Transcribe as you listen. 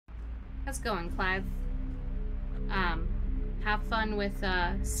How's it going, Clive? Have fun with,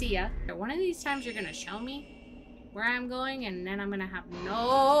 Sia. One of these times you're gonna show me where I'm going, and then I'm gonna have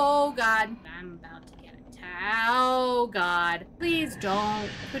no... God. I'm about to get attacked. Oh, God. Please don't.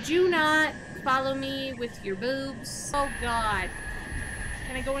 Could you not follow me with your boobs? Oh, God.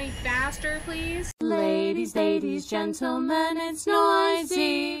 Can I go any faster, please? Ladies, ladies, gentlemen, it's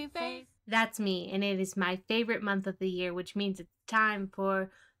Noisyface. That's me, and it is my favorite month of the year, which means it's time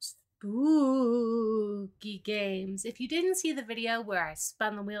for spooky games. If you didn't see the video where I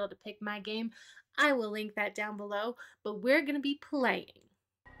spun the wheel to pick my game, I will link that down below, but we're gonna be playing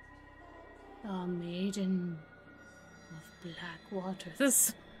the Maiden of Black Water. This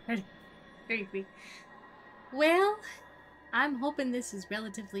is pretty creepy. Well, I'm hoping this is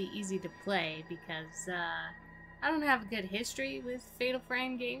relatively easy to play because I don't have a good history with Fatal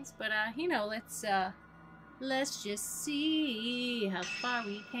Frame games, but you know, let's just see how far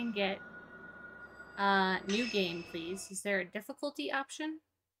we can get. New game, please. Is there a difficulty option?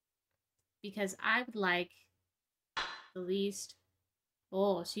 Because I would like the least.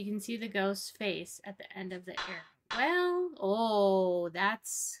 Oh, so you can see the ghost's face at the end of the air. Well, oh,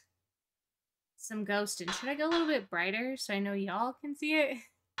 that's some ghosting. Should I go a little bit brighter so I know y'all can see it?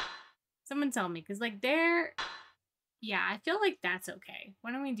 Someone tell me, because like there, yeah, I feel like that's okay.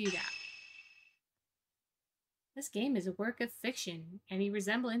 Why don't we do that? This game is a work of fiction. Any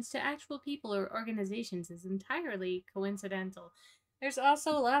resemblance to actual people or organizations is entirely coincidental. There's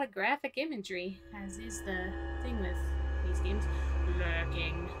also a lot of graphic imagery, as is the thing with these games.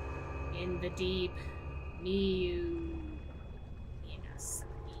 Lurking in the deep,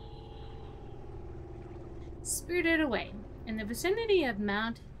 spirited away. In the vicinity of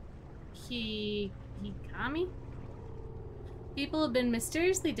Mount Hikami, people have been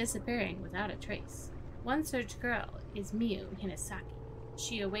mysteriously disappearing without a trace. One search girl is Miyu Hinasaki.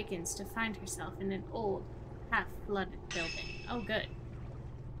 She awakens to find herself in an old, half-flooded building. Oh, good.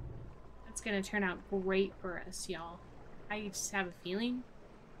 That's gonna turn out great for us, y'all. I just have a feeling.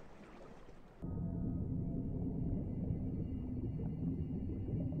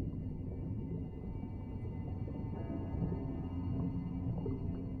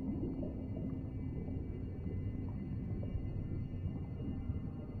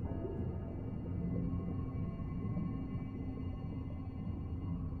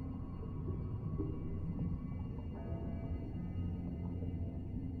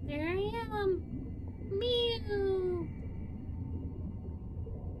 There I am! Mew!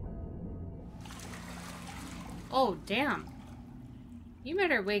 Oh, damn. You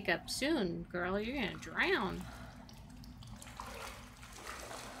better wake up soon, girl. You're gonna drown.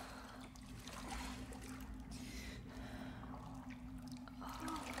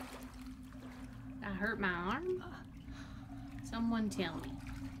 That hurt my arm? Someone tell me.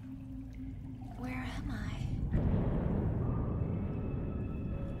 Where am I?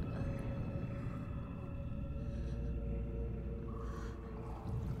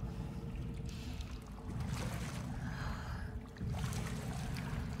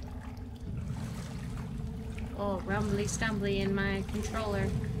 Oh, rumbly stumbly in my controller.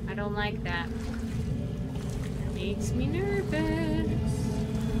 I don't like that. It makes me nervous.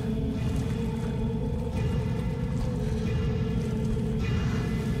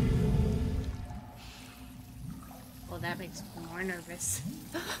 Well, that makes me more nervous.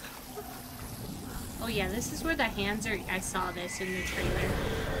 Oh yeah, this is where the hands are. I saw this in the trailer.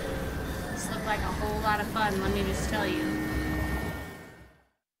 This looked like a whole lot of fun, let me just tell you.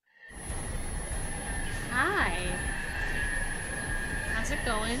 Hi. How's it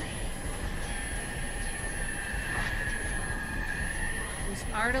going? There's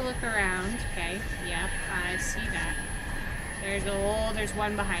R to look around. Okay, yep, I see that. There's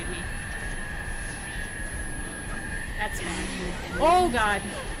one behind me. That's bad. Oh god.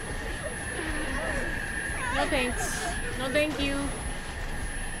 No thanks. No thank you.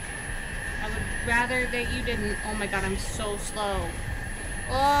 I would rather that you didn't. Oh my god, I'm so slow.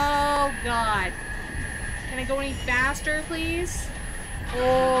 Oh god. Can I go any faster, please?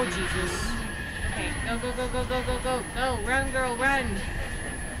 Oh, Jesus. Okay, go, go, go, go, go, go, go, go. Run, girl, run.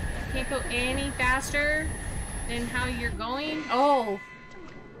 Can't go any faster than how you're going. Oh.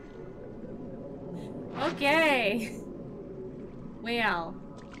 Okay. Well.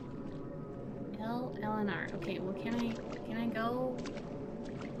 L and R. Okay, well, can I go?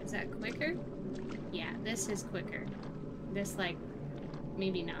 Is that quicker? Yeah, this is quicker. This, like,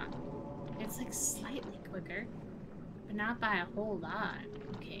 maybe not. It's like slightly quicker, but not by a whole lot.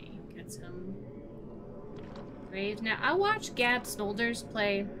 Okay, got some graves. Now, I watched Gab Snolders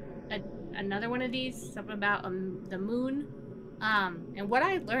play another one of these, something about the moon, And what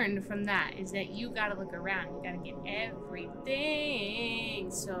I learned from that is that you gotta look around. You gotta get everything.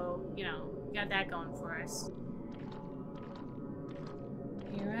 So, you know, we got that going for us.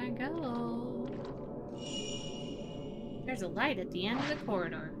 Here I go. There's a light at the end of the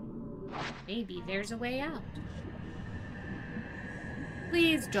corridor. Maybe there's a way out.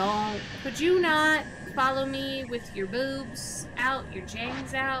 Please don't. Could you not follow me with your boobs out, your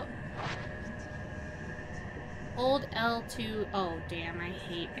jangs out? Hold L2. Oh, damn, I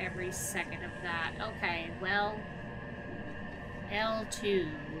hate every second of that. Okay, well. L2.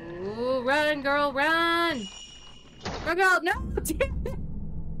 Run, girl, run! Run, girl! No! Damn it!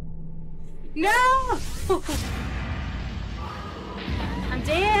 No! I'm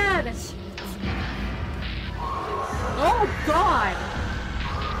dead! Oh, God!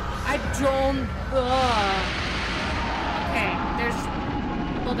 I don't... Okay, there's...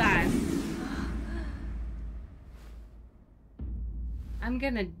 Hold on. I'm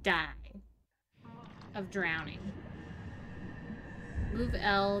gonna die of drowning. Move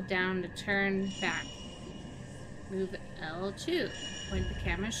L down to turn back. Move L2. Point the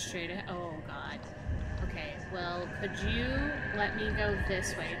camera straight ahead. Oh, God. Okay, well, could you let me go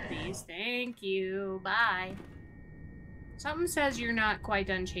this way, please? Thank you. Bye. Something says you're not quite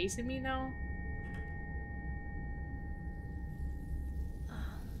done chasing me, though.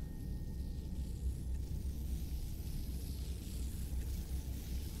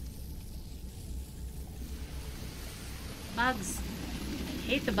 Bugs. I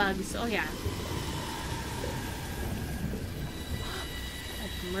hate the bugs. Oh, yeah.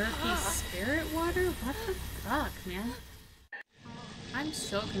 Like murky spirit water? What the fuck, man? I'm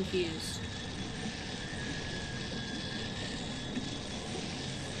so confused.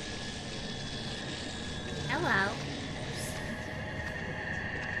 Hello.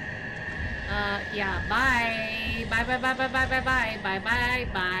 Yeah, bye. Bye, bye, bye, bye, bye, bye, bye, bye, bye,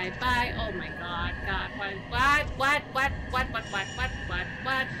 bye, bye. Oh my god, God, what?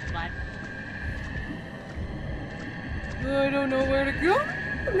 I don't know where to go.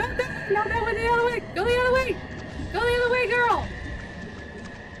 No, the other way. Go the other way. Go the other way, girl.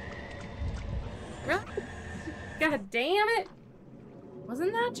 Run. God damn it.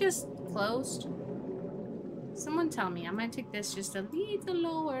 Wasn't that just closed? Someone tell me. I might take this just a little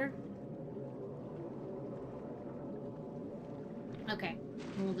lower. Okay.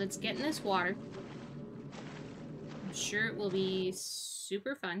 Well, let's get in this water. I'm sure it will be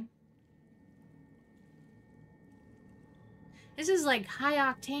super fun. This is like high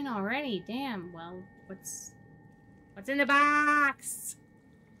octane already. Damn. Well, what's in the box?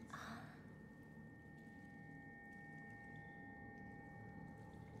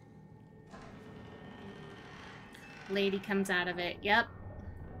 Lady comes out of it. Yep.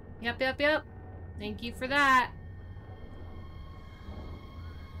 Yep. Thank you for that.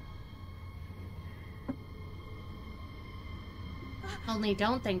 Only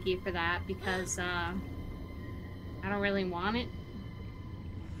don't thank you for that because, I don't really want it.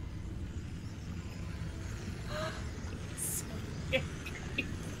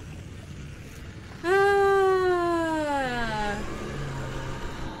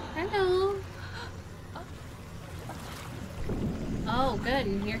 Hello. Oh, good.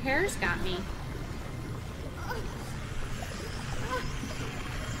 And your hair's got me.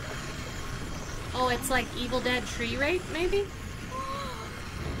 Oh, it's like Evil Dead tree rape, maybe?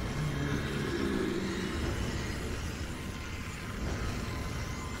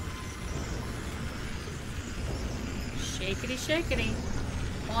 Shakety, shakety.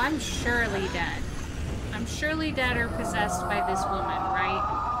 Well, I'm surely dead. I'm surely dead or possessed by this woman, right?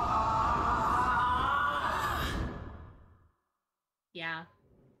 Yeah.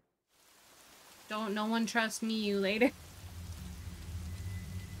 Don't no one trust me, you later.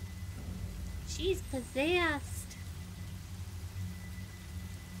 She's possessed.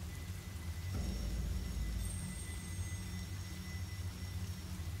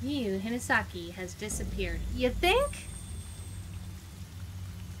 Miyu Hinasaki has disappeared. You think?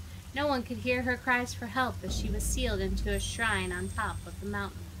 No one could hear her cries for help as she was sealed into a shrine on top of the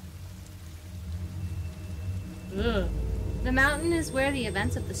mountain. Ugh. The mountain is where the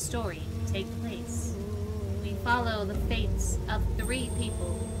events of the story take place. We follow the fates of 3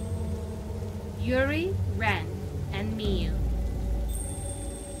 people: Yuri, Ren, and Miyu.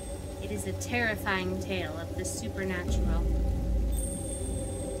 It is a terrifying tale of the supernatural.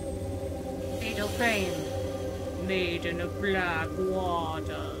 Fatal Frame. Maiden of Black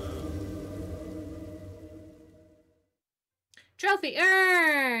Water. Trophy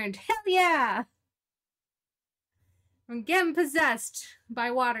earned! Hell yeah! I'm getting possessed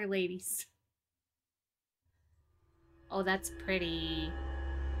by water ladies. Oh, that's pretty.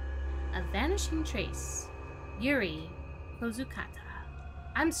 A vanishing trace. Yuri Kozukata.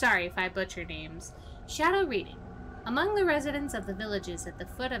 I'm sorry if I butcher names. Shadow reading. Among the residents of the villages at the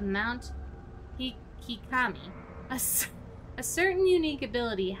foot of Mount Hikami, a certain unique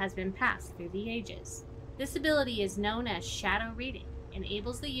ability has been passed through the ages. This ability is known as shadow reading.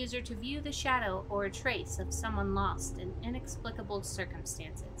 Enables the user to view the shadow or a trace of someone lost in inexplicable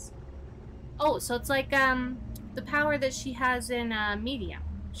circumstances. Oh, so it's like the power that she has in Medium.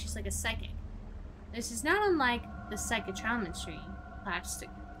 She's like a psychic. This is not unlike the psychotrometry.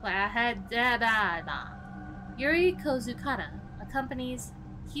 Yuri Kozukata accompanies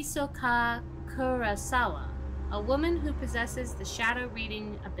Hisoka Kurosawa, a woman who possesses the shadow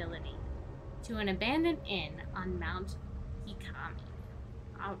reading ability, to an abandoned inn on Mount Hikami.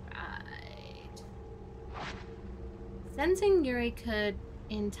 Alright. Sensing Yuri could,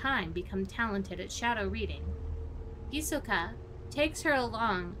 in time, become talented at shadow reading, Hisoka takes her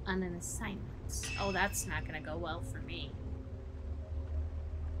along on an assignment. Oh, that's not gonna go well for me.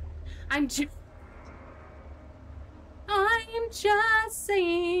 I'm just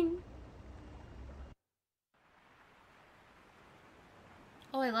saying.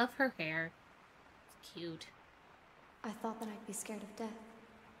 Oh, I love her hair. It's cute. I thought that I'd be scared of death.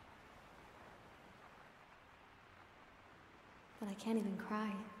 But I can't even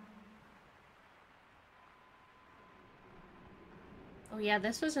cry. Oh yeah,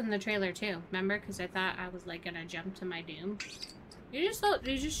 this was in the trailer too. Remember? Because I thought I was like gonna jump to my doom. You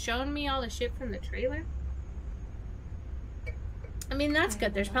just showing me all the shit from the trailer? I mean, that's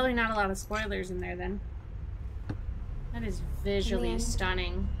good. There's probably not a lot of spoilers in there then. That is visually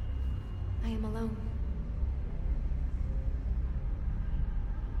stunning. I am alone.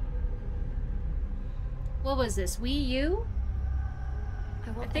 What was this? Wii U?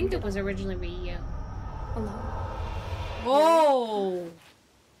 I think it was originally Wii U. Alone. Whoa!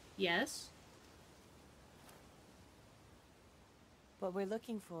 Yes? What we're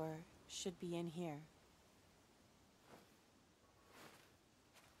looking for should be in here.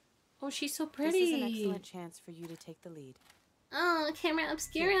 Oh, she's so pretty. This is an excellent chance for you to take the lead. Oh, camera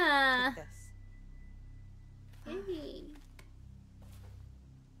obscura. Here, take this. Hey.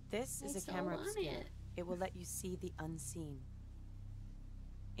 This is a camera obscura. It will let you see the unseen,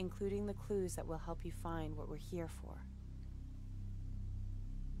 including the clues that will help you find what we're here for.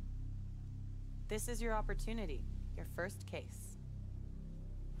 This is your opportunity, your first case.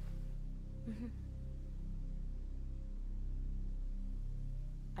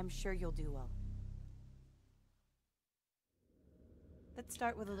 I'm sure you'll do well. Let's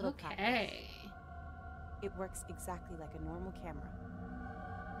start with a little practice. It works exactly like a normal camera.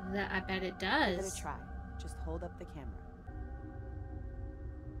 I bet it does. Give it a try. Just hold up the camera.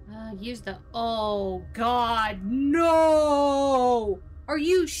 Use the... Oh, God, no! Are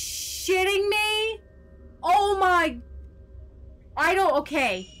you shitting me? Oh, my... I don't...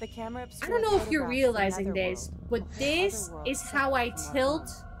 Okay. The camera I don't know if you're realizing this, but this is how I tilt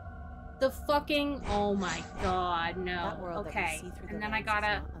the fucking... Oh, my God, no. Okay. And then I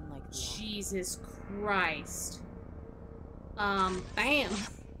gotta... Jesus Christ. Bam.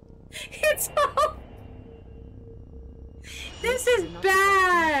 It's all... This is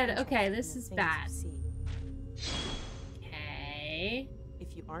bad! Okay, this is bad. Okay.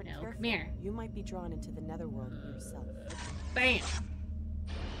 If you aren't careful, come here. You might be drawn into the netherworld yourself. Bam!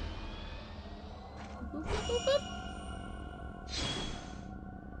 Boop, boop, boop, boop.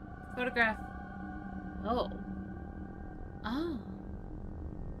 Photograph. Oh. Oh.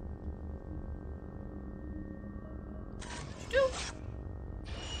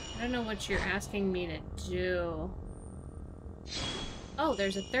 I don't know what you're asking me to do. Oh,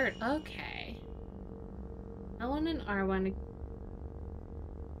 there's a third. Okay. L1 and R1.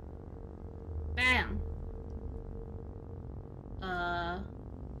 Bam. Oh!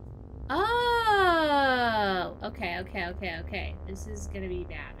 Okay. This is gonna be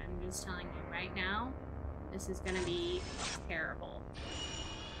bad. I'm just telling you right now. This is gonna be terrible.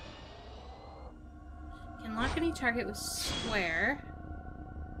 Can lock any target with square.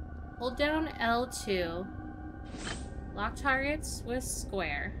 Hold down L2. Lock targets with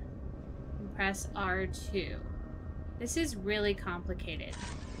square. And press R2. This is really complicated.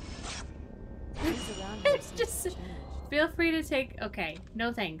 It's just... Feel free to take... Okay.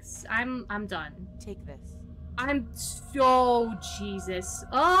 No thanks. I'm done. Take this. I'm so... Jesus.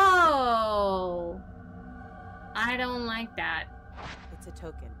 Oh! I don't like that. It's a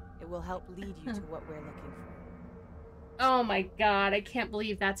token. It will help lead you to what we're looking for. Oh my god, I can't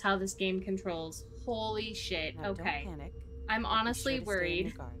believe that's how this game controls. Holy shit. Now, okay. Don't panic. I'm honestly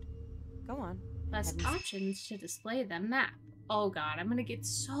worried. Go on. Plus options to display the map. Oh god, I'm gonna get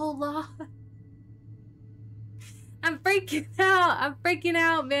so lost. I'm freaking out. I'm freaking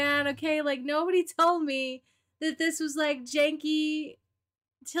out, man. Okay, like nobody told me that this was like janky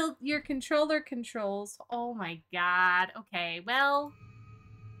tilt your controller controls. Oh my god. Okay, well,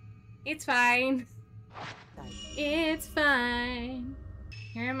 it's fine. It's fine.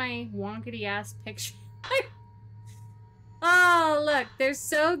 Here are my wonkety ass pictures. Oh, look, they're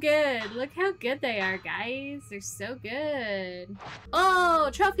so good. Look how good they are, guys. They're so good.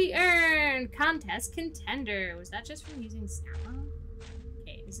 Oh, trophy earned. Contest contender. Was that just from using Snappa?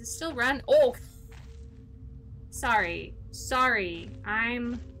 Okay, does this still run? Oh, sorry. Sorry.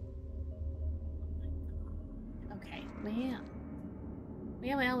 Okay, well.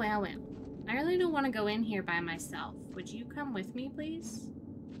 I really don't want to go in here by myself. Would you come with me, please?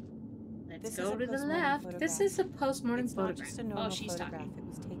 Let's go to the left. Photograph. This is a postmortem It's photograph. Not just a normal Oh, she's photograph. talking. It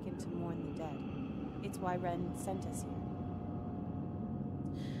was taken to mourn the dead. It's why Ren sent us here.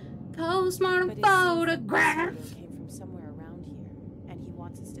 Postmortem But photograph. This photo came from somewhere around here, and he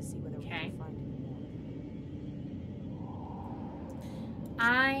wants us to see whether we can find it.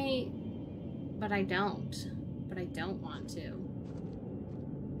 But I don't. But I don't want to.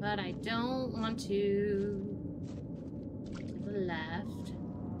 But I don't want to. To the left.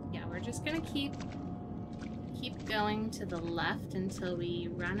 Yeah, we're just gonna keep going to the left until we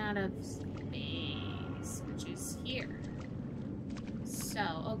run out of space, which is here. So,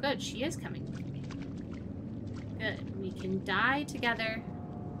 oh good, she is coming with me. Good, we can die together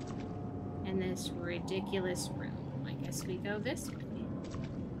in this ridiculous room. I guess we go this way.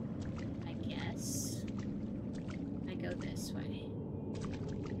 I guess I go this way.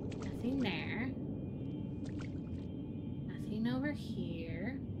 Nothing there. Nothing over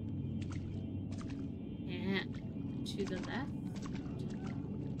here. And to the left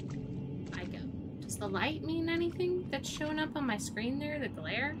I go. Does the light mean anything that's showing up on my screen there? The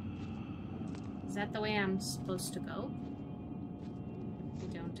glare? Is that the way I'm supposed to go? I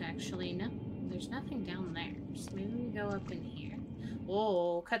don't actually know. There's nothing down there. So maybe we go up in here.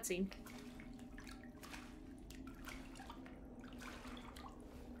 Oh, cutscene.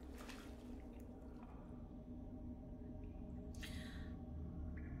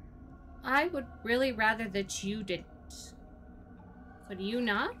 I would really rather that you didn't. Could you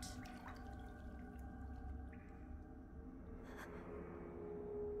not?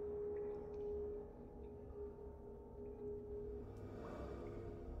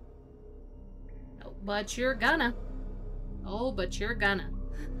 Oh, but you're gonna. Oh, but you're gonna.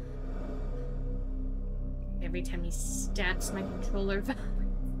 Every time he stabs my controller.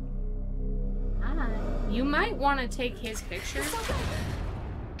 Hi. You might want to take his picture.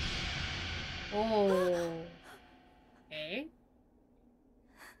 Oh. Okay.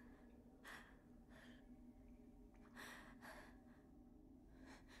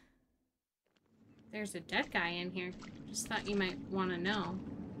 There's a dead guy in here. Just thought you might want to know.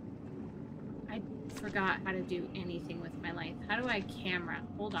 I forgot how to do anything with my life. How do I camera?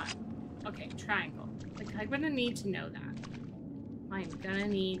 Hold on. Okay, triangle. Like, I'm gonna need to know that. I'm gonna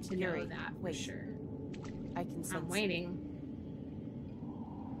need to know that for sure. I can sense I'm waiting.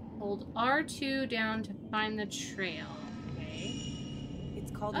 Hold R2 down to find the trail. Okay.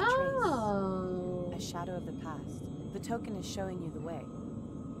 It's called a trace. A shadow of the past. The token is showing you the way.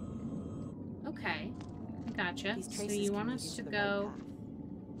 Okay. I gotcha. So you want us to go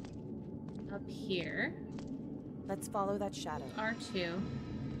up here. Let's follow that shadow. R2.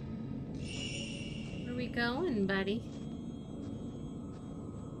 Where we going, buddy?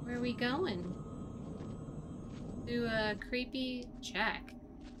 Where we going? Do a creepy check.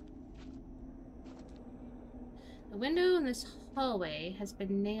 The window in this hallway has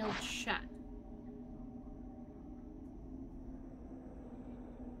been nailed shut.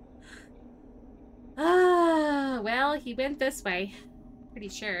 Ah, well, he went this way. Pretty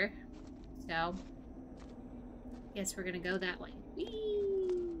sure. So, guess we're gonna go that way.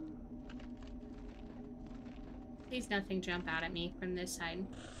 Whee! Please nothing jump out at me from this side.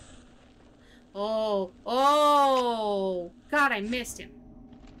 Oh, oh! God, I missed him.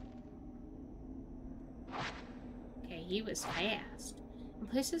 Okay, he was fast. In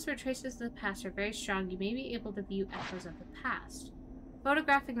places where traces of the past are very strong, you may be able to view echoes of the past.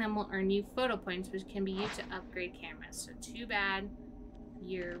 Photographing them will earn you photo points, which can be used to upgrade cameras. So too bad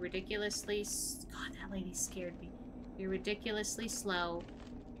you're ridiculously... God, that lady scared me. You're ridiculously slow,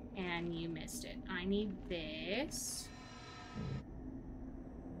 and you missed it. I need this.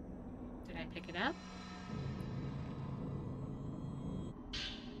 Did I pick it up?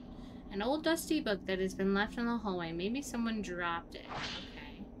 An old dusty book that has been left in the hallway. Maybe someone dropped it.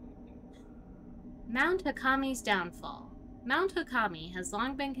 Okay. Mount Hakami's downfall. Mount Hakami has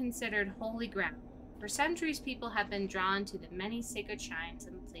long been considered holy ground. For centuries, people have been drawn to the many sacred shrines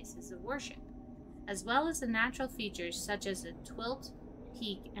and places of worship, as well as the natural features such as the Twilt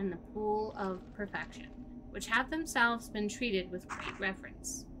Peak and the Pool of Perfection, which have themselves been treated with great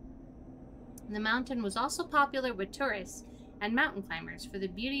reverence. The mountain was also popular with tourists and mountain climbers for the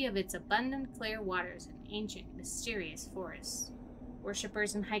beauty of its abundant clear waters and ancient, mysterious forests.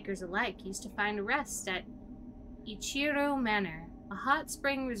 Worshippers and hikers alike used to find rest at Ichiro Manor, a hot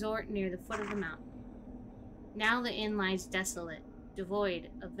spring resort near the foot of the mountain. Now the inn lies desolate, devoid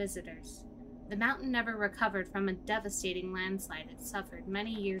of visitors. The mountain never recovered from a devastating landslide it suffered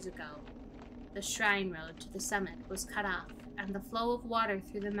many years ago. The shrine road to the summit was cut off, and the flow of water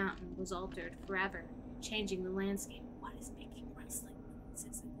through the mountain was altered forever, changing the landscape. What is making rustling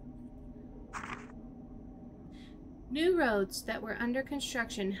noises? New roads that were under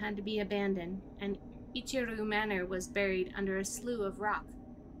construction had to be abandoned, and Ichiru Manor was buried under a slough of rock,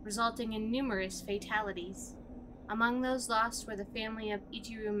 resulting in numerous fatalities. Among those lost were the family of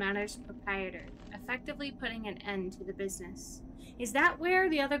Ichiru Manor's proprietor, effectively putting an end to the business. Is that where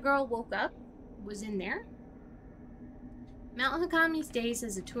the other girl woke up? Was in there? Mount Hakami's days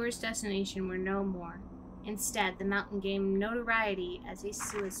as a tourist destination were no more. Instead, the mountain gained notoriety as a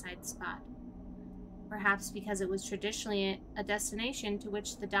suicide spot. Perhaps because it was traditionally a destination to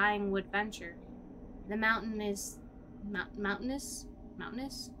which the dying would venture. The mountain is mountainous?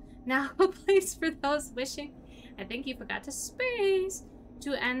 Now a place for those wishing, I think you forgot to space,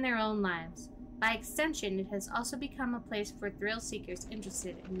 to end their own lives. By extension, it has also become a place for thrill seekers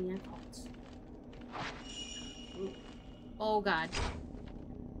interested in the occult. Ooh. Oh god.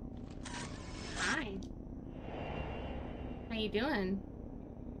 Hi. How you doing?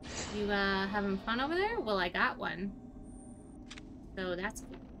 You having fun over there? Well, I got one. So that's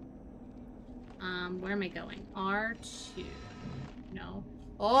cool. Where am I going? R2. No.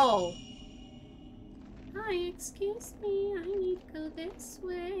 Oh! Hi, excuse me. I need to go this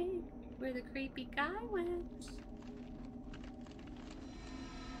way. Where the creepy guy went.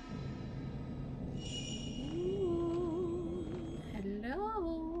 Ooh.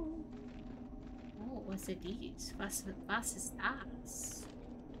 Hello. Oh, what's it these? Was ist das?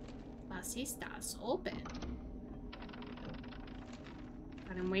 Was ist das? Open.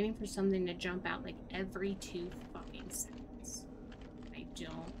 God, I'm waiting for something to jump out like every 2 fucking seconds. I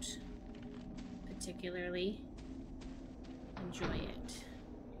don't particularly enjoy it.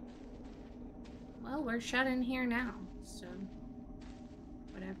 Well, we're shut in here now, so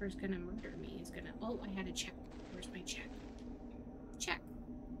whatever's gonna murder me is gonna... Oh, I had a check. Where's my check? Check.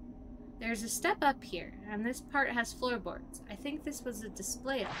 There's a step up here, and this part has floorboards. I think this was a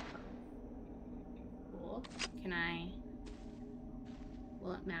display alcove. Cool. Can I...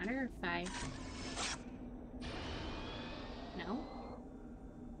 Will it matter if I... No?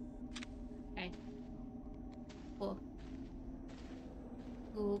 Okay. Cool.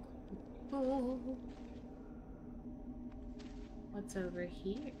 Cool. Cool. What's over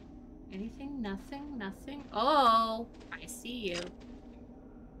here? Anything? Nothing? Nothing? Oh! I see you.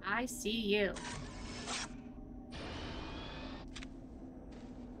 I see you.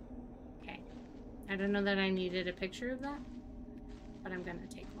 Okay. I don't know that I needed a picture of that, but I'm gonna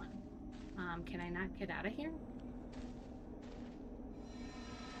take one. Can I not get out of here?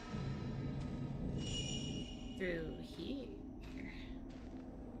 Through here.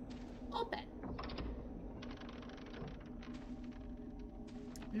 Open.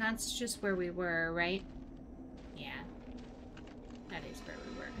 And that's just where we were, right? Yeah. That is where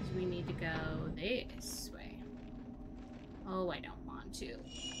we were, because we need to go this way. Oh, I don't want to.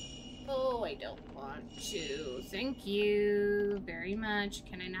 Oh, I don't want to. Thank you very much.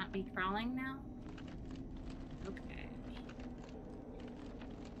 Can I not be crawling now? Okay.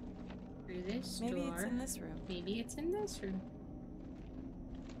 Through this door. Maybe it's in this room. Maybe it's in this room.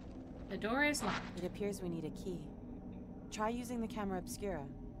 The door is locked. It appears we need a key. Try using the camera obscura.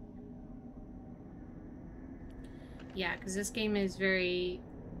 Yeah, because this game is very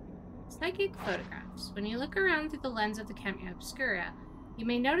psychic photographs. When you look around through the lens of the camera obscura, you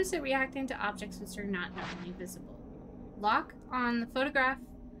may notice it reacting to objects which are not normally visible. Lock on the photograph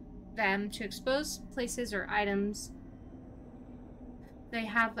them to expose places or items they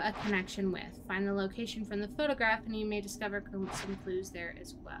have a connection with. Find the location from the photograph and you may discover some clues there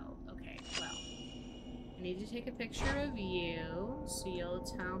as well. Okay, well, I need to take a picture of you, so you'll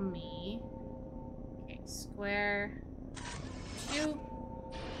tell me. Okay, square 2.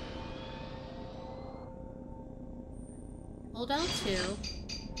 Hold L2.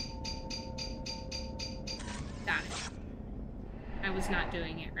 Got it. I was not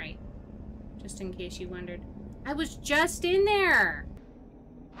doing it right. Just in case you wondered. I was just in there!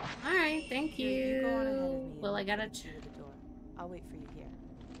 Alright, thank you. Here, you go on ahead of me. Well, I gotta... to the door. I'll wait for you here.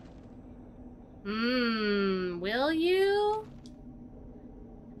 Will you?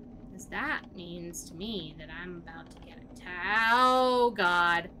 Because that means to me that I'm about to get attacked. Oh,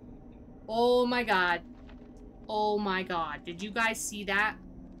 God. Oh, my God. Oh, my God. Did you guys see that?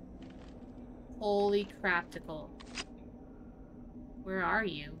 Holy craptical. Where are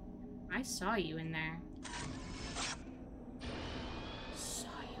you? I saw you in there. Saw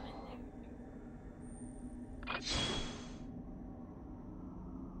you in there.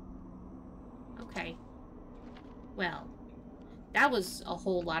 Okay. Well, that was a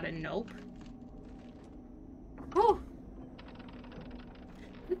whole lot of nope. Whew.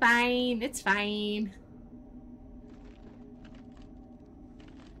 I'm fine. It's fine.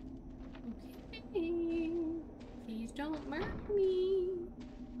 Okay. Please don't murder me.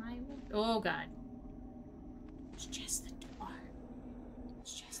 I will. Oh, God. It's just the door.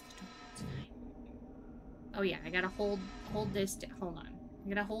 It's just the door. It's fine. Oh, yeah. I gotta hold this. Hold on. I'm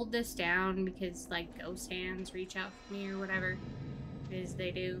gonna hold this down because, like, ghost hands reach out for me or whatever it is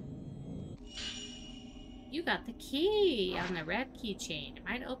they do. You got the key on the red keychain. It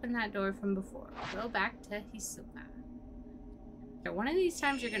might open that door from before. Go back to Hisoka. So one of these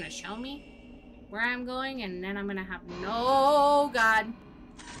times you're gonna show me where I'm going, and then I'm gonna have no... God.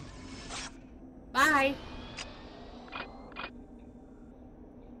 Bye.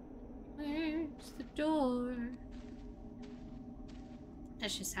 Where's the door?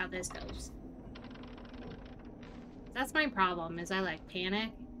 That's just how this goes. That's my problem, is I, like,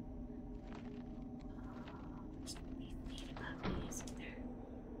 panic. There's gonna be feet above me, isn't there?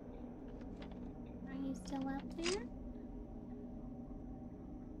 Are you still up there?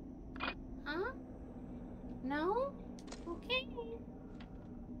 Huh? No? Okay.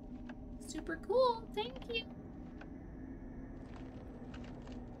 Super cool, thank you.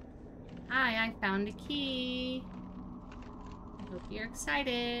 Hi, I found a key. I hope you're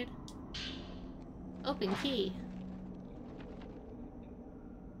excited. Open key.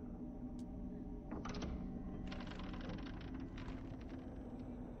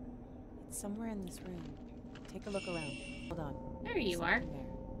 It's somewhere in this room. Take a look around. Hold on. There you are. There.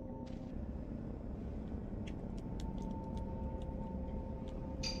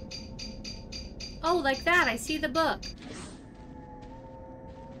 Oh, like that. I see the book.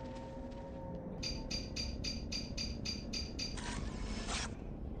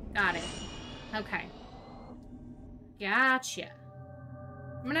 Got it. Okay. Gotcha.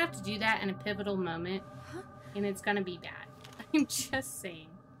 I'm gonna have to do that in a pivotal moment, and it's gonna be bad. I'm just saying.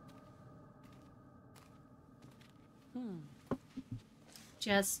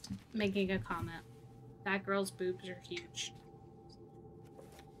 Just making a comment. That girl's boobs are huge.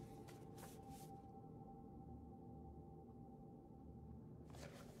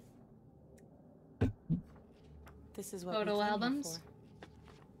 This is what Photo we came albums?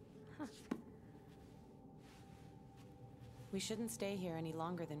 here for. We shouldn't stay here any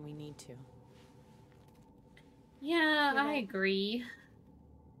longer than we need to. Yeah, You're I right. agree.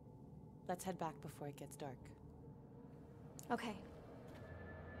 Let's head back before it gets dark. Okay.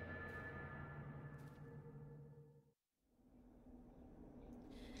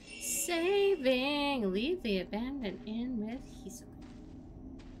 Saving! Leave the abandoned inn with Hisoka.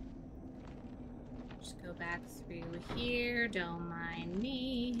 Just go back through here, don't mind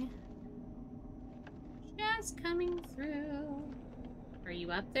me. Just coming through. Are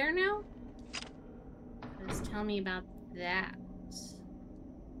you up there now? Just tell me about that.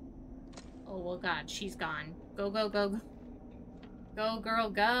 Oh, well, God, she's gone. Go, go, go, go. Go, girl,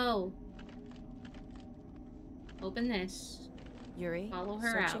 go. Open this. Yuri, Follow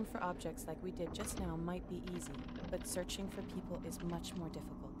her searching out. for objects like we did just now might be easy, but searching for people is much more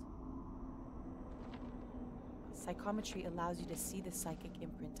difficult. Psychometry allows you to see the psychic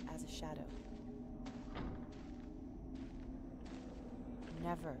imprint as a shadow.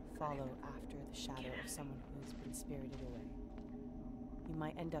 Never follow after the shadow of someone who has been spirited away. You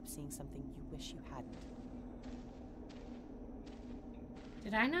might end up seeing something you wish you hadn't.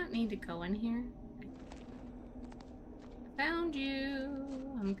 Did I not need to go in here? Found you.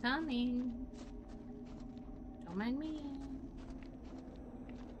 I'm coming. Don't mind me.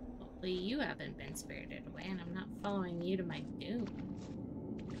 Hopefully you haven't been spirited away and I'm not following you to my doom.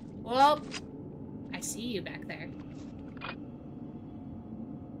 Well, I see you back there.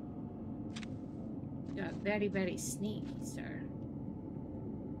 You are very, very sneaky, sir.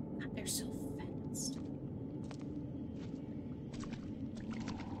 God, they're so fast.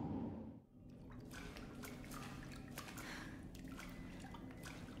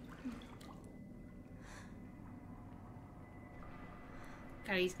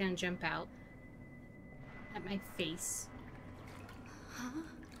 God, he's gonna jump out at my face.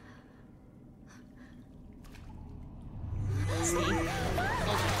 See?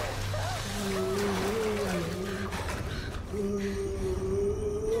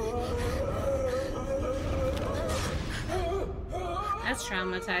 That's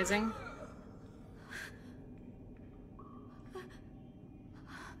traumatizing.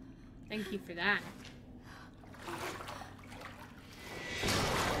 Thank you for that.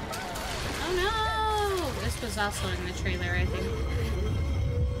 Oh no! This was also in the trailer, I think.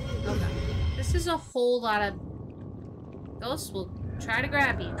 Okay. This is a whole lot of ghosts will try to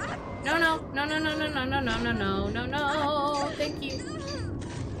grab you. No, no, no, no, no, no, no, no, no, no, no, no, no. Thank you.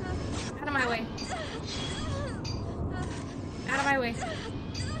 Out of my way. Out of my way.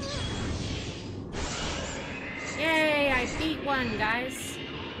 Yay, I beat one, guys.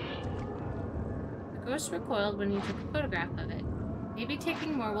 The ghost recoiled when you took a photograph of it. Maybe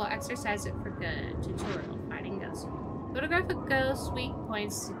taking more will exercise it for good. Tutorial, fighting ghosts. Photograph a ghost's weak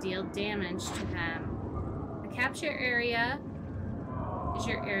points to deal damage to them. The capture area is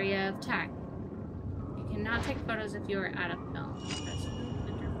your area of attack. You cannot take photos if you are out of film.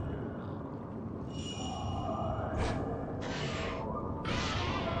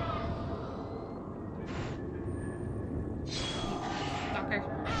 Fucker.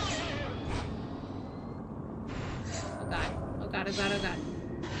 Oh god. Oh god, oh god, oh god.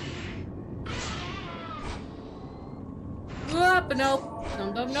 Whoop, nope. No,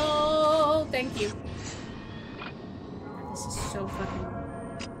 no, no. Thank you. God, this is so fucking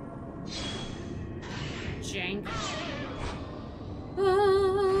jank.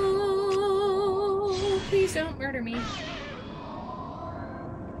 Oh, please don't murder me.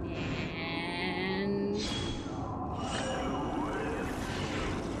 And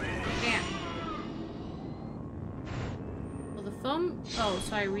bam. Well, the film. Oh,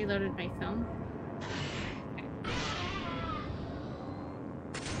 so I reloaded my film. Okay.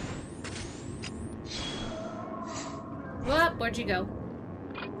 Whoop, where'd you go?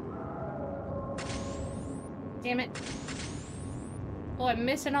 Damn it. Oh, I'm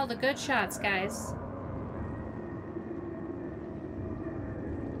missing all the good shots, guys.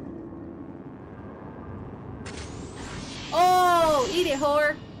 Oh, eat it,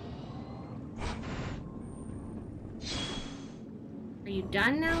 whore. Are you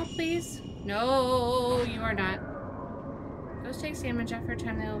done now, please? No, you are not. Ghost takes damage after a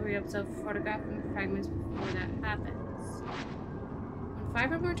time. They will re-observe photographing fragments before that happens. When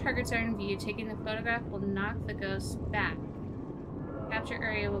 5 or more targets are in view, taking the photograph will knock the ghost back. Capture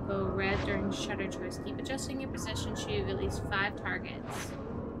area will go red during shutter choice. Keep adjusting your position to at least 5 targets.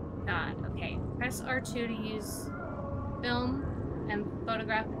 God, okay. Press R2 to use film and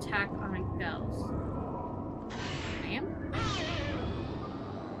photograph attack on a ghost. Bam.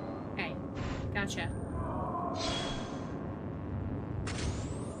 Okay, gotcha.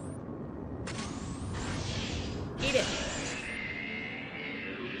 Eat it.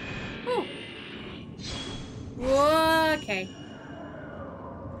 Whew. Whoa, okay.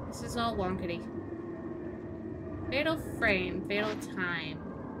 This is all wonkety. Fatal frame, fatal time.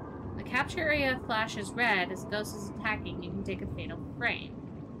 The capture area flashes red as the ghost is attacking. You can take a fatal frame.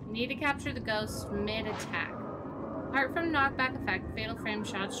 You need to capture the ghost mid-attack. Apart from knockback effect, fatal frame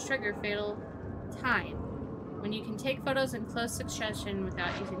shots trigger fatal time, when you can take photos in close succession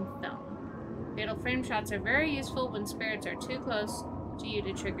without using film. Fatal frame shots are very useful when spirits are too close to you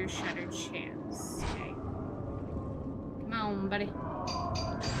to trigger shutter chance. Okay. Come on, buddy.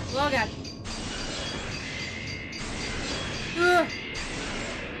 Oh god. Ugh.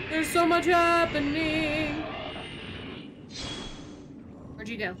 There's so much happening. Where'd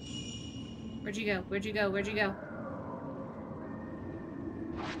you go? Where'd you go? Where'd you go? Where'd you go?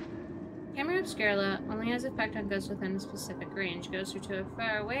 Camera obscura only has effect on ghosts within a specific range. Ghosts who are too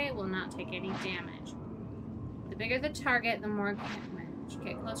far away will not take any damage. The bigger the target, the more damage.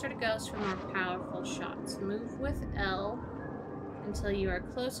 Get closer to ghosts for more powerful shots. Move with L until you are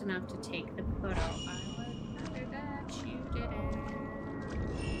close enough to take the photo. I would rather that you didn't.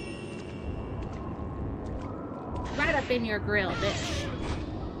 Right up in your grill, bitch.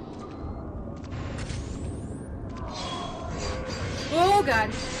 Oh god.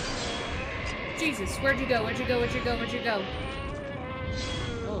 Jesus, where'd you go? Where'd you go? Where'd you go? Where'd you go?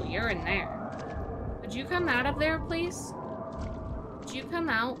 Oh, you're in there. Would you come out of there, please? Would you come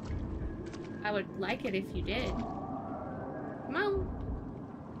out? I would like it if you did. Come on.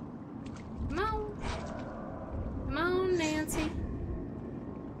 Come on. Come on, Nancy.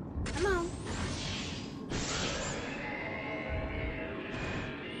 Come on.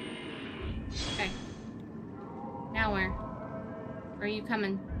 Okay. Now where? Are you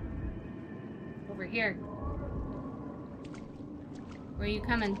coming? Over here. Where are you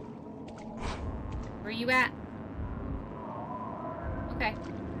coming? Where are you at? Okay.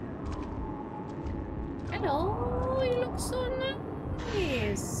 Hello, you look so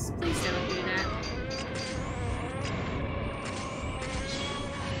nice. Please don't do that.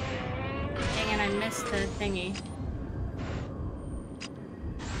 Dang it, I missed the thingy.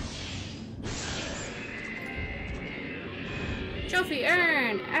 Trophy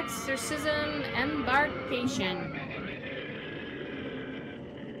earned! Exorcism Embarkation.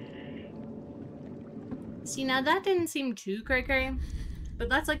 See, now that didn't seem too cray-cray, but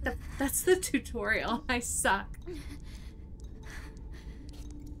that's like that's the tutorial. I suck.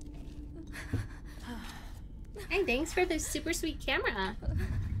 Hey, thanks for this super sweet camera.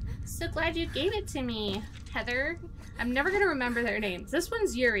 So glad you gave it to me, Heather. I'm never gonna remember their names. This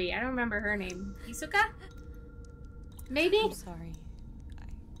one's Yuri. I don't remember her name. Isuka? Maybe? I'm sorry.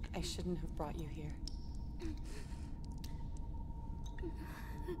 I shouldn't have brought you here.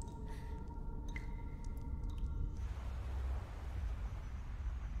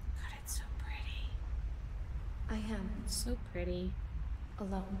 God, it's so pretty. I am It's so pretty.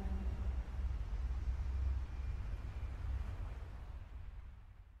 alone.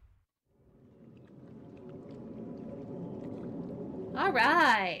 All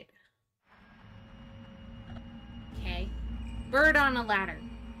right. Okay. Bird on a ladder.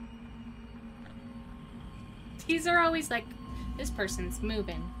 These are always like, this person's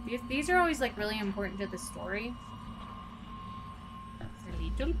moving. These are always like really important to the story. It's a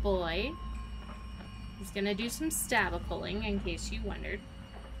little boy. He's gonna do some stabicling, in case you wondered.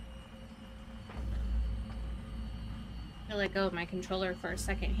 I'll let go of my controller for a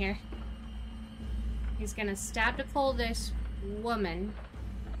second here. He's gonna stabicle this woman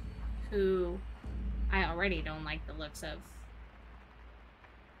who I already don't like the looks of.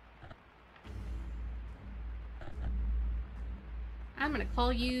 I'm gonna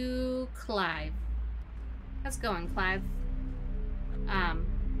call you Clive. How's it going, Clive?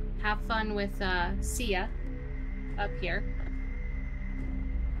 Have fun with Sia up here.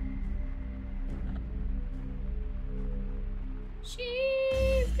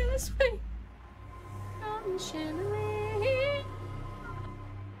 She's gonna swing on the chandelier.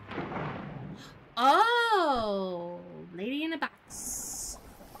 Oh, lady in a box.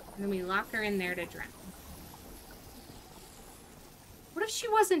 And then we lock her in there to drown. What if she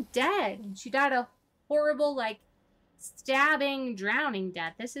wasn't dead? She died a horrible, like, stabbing, drowning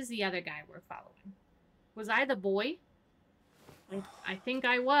death. This is the other guy we're following. Was I the boy? I think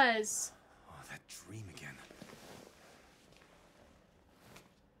I was. Oh, that dream again.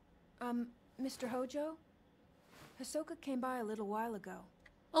 Mr. Hojo? Hisoka came by a little while ago.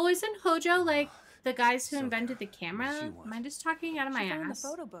 Oh, isn't Hojo like the guys who So invented the what camera? does she want? Am I just talking out of my She found the ass?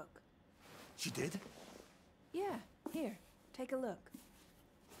 photo book. She did? Yeah, here, take a look.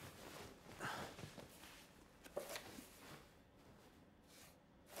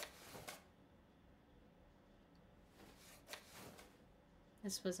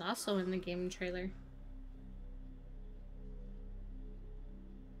 This was also in the game trailer.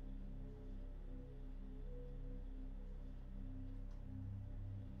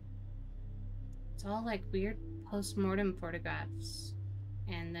 It's all like weird post-mortem photographs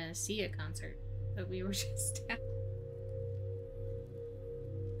and the Sia concert that we were just at.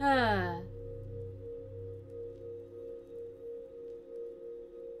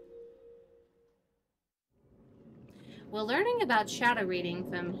 While learning about shadow reading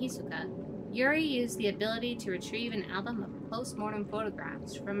from Hisoka, Yuri used the ability to retrieve an album of post-mortem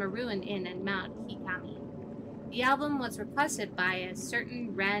photographs from a ruined inn at Mount Hikami. The album was requested by a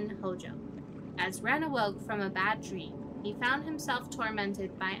certain Ren Hojo. As Ren awoke from a bad dream, he found himself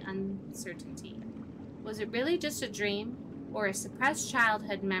tormented by uncertainty. Was it really just a dream, or a suppressed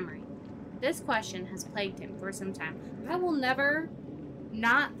childhood memory? This question has plagued him for some time. I will never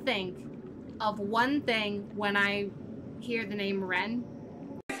not think of one thing when I hear the name Ren.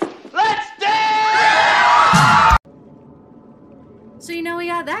 Let's dance! So you know we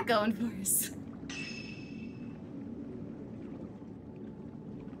got that going for us.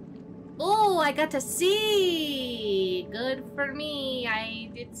 Oh, I got to see! Good for me, I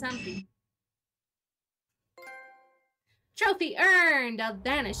did something. Trophy earned! A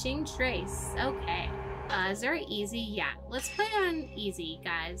vanishing trace. Okay. Is there easy? Yeah. Let's play on easy,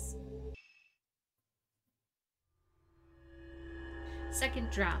 guys.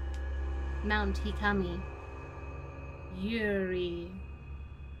 Second drop. Mount Hikami. Yuri.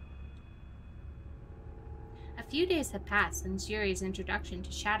 A few days have passed since Yuri's introduction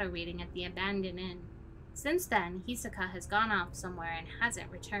to shadow reading at the abandoned inn. Since then, Hisoka has gone off somewhere and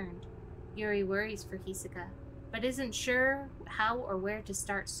hasn't returned. Yuri worries for Hisoka, but isn't sure how or where to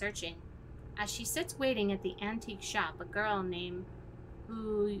start searching. As she sits waiting at the antique shop, a girl named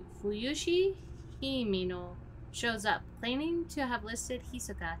Fuyushi Himino shows up, claiming to have listed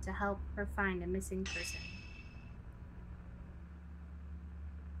Hisoka to help her find a missing person.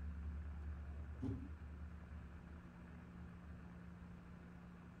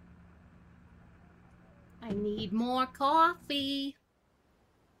 I need more coffee.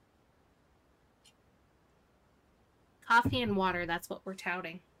 Coffee and water, that's what we're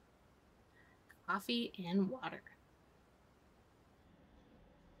touting. Coffee and water.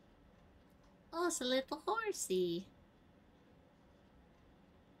 Oh, it's a little horsey.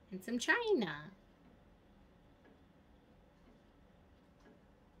 And some china.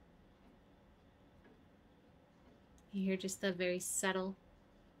 You hear just the very subtle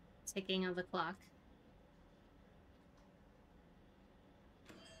ticking of the clock.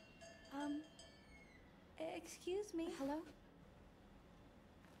 Excuse me. Hello?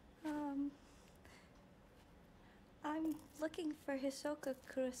 I'm looking for Hisoka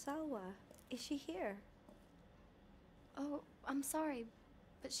Kurosawa. Is she here? Oh, I'm sorry,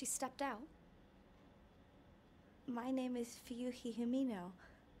 but she stepped out. My name is Fuyuhi Himino.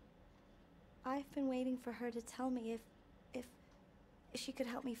 I've been waiting for her to tell me if she could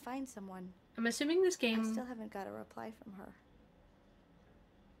help me find someone. I'm assuming this game... I still haven't got a reply from her.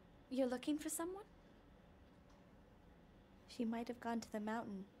 You're looking for someone? She might have gone to the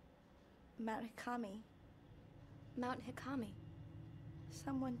mountain. Mount Hikami. Mount Hikami.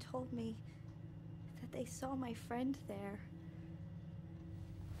 Someone told me that they saw my friend there.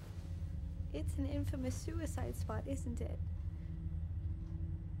 It's an infamous suicide spot, isn't it?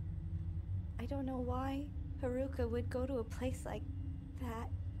 I don't know why Haruka would go to a place like that,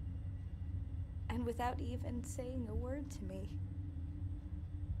 and without even saying a word to me.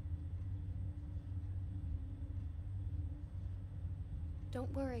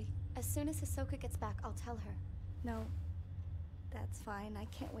 Don't worry. As soon as Hisoka gets back, I'll tell her. No, that's fine. I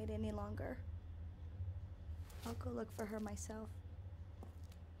can't wait any longer. I'll go look for her myself.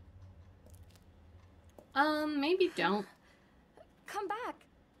 Maybe don't. Come back!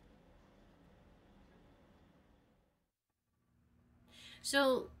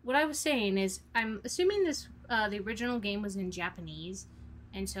 So, what I was saying is, I'm assuming this, the original game was in Japanese,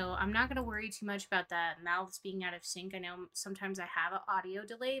 and so I'm not going to worry too much about the mouths being out of sync. I know sometimes I have an audio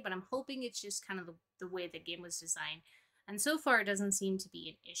delay, but I'm hoping it's just kind of the way the game was designed. And so far, it doesn't seem to be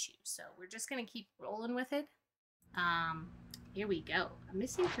an issue, so we're just going to keep rolling with it. Here we go. A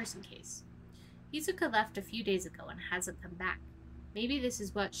missing person case. Hisoka left a few days ago and hasn't come back. Maybe this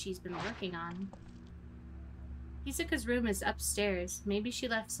is what she's been working on. Hisoka's room is upstairs. Maybe she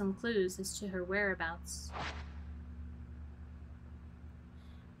left some clues as to her whereabouts.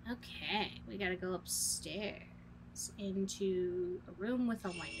 Okay, we gotta go upstairs into a room with a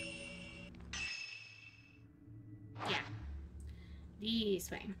window. Yeah. This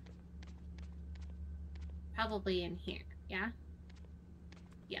way. Probably in here, yeah?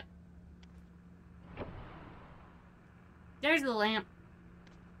 Yep. There's the lamp.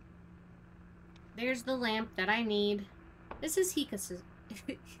 There's the lamp that I need. This is Hika's.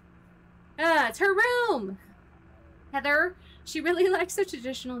 It's her room! Heather, she really likes the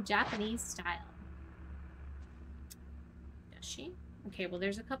traditional Japanese style. Does she? Okay, well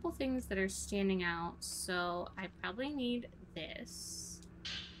there's a couple things that are standing out, so I probably need this.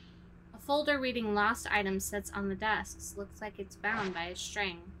 A folder reading lost items sits on the desks. Looks like it's bound by a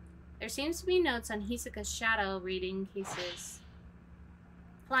string. There seems to be notes on Hisoka's shadow reading cases.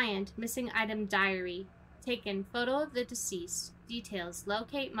 Client, missing item diary. Taken, photo of the deceased. Details,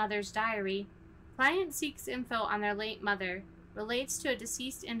 locate mother's diary. Client seeks info on their late mother. Relates to a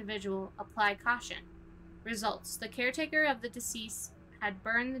deceased individual. Apply caution. Results, the caretaker of the deceased had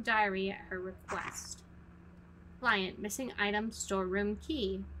burned the diary at her request. Client, missing item, storeroom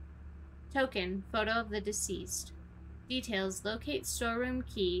key. Token, photo of the deceased. Details, locate storeroom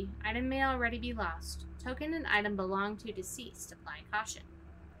key. Item may already be lost. Token and item belong to deceased. Apply caution.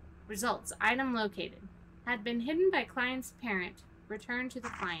 Results, item located. Had been hidden by client's parent. Return to the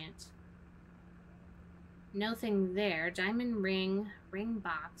client. Nothing there. Diamond ring. Ring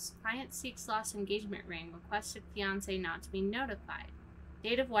box. Client seeks lost engagement ring. Requested fiancé not to be notified.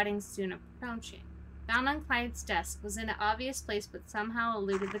 Date of wedding soon approaching. Found on client's desk. Was in an obvious place but somehow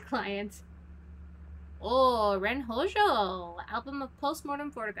eluded the client. Oh, Ren Hojo. Album of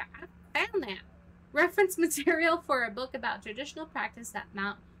postmortem photograph. I found that. Reference material for a book about traditional practice at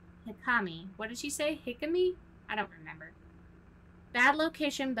Mount Hikami. What did she say? Hikami? I don't remember. Bad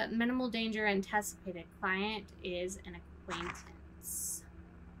location, but minimal danger anticipated. Client is an acquaintance.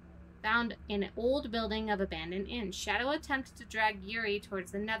 Found in an old building of abandoned inn. Shadow attempted to drag Yuri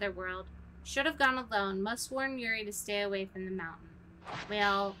towards the netherworld. Should have gone alone. Must warn Yuri to stay away from the mountain.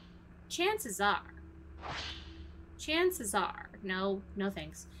 Well, chances are. No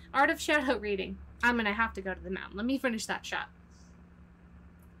thanks. Art of shadow reading. I'm gonna have to go to the mountain. Let me finish that shot.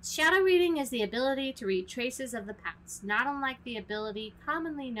 Shadow reading is the ability to read traces of the past, not unlike the ability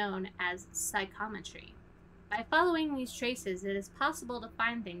commonly known as psychometry. By following these traces, it is possible to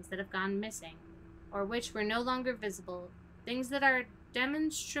find things that have gone missing, or which were no longer visible, things that are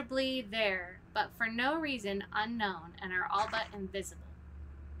demonstrably there, but for no reason unknown and are all but invisible.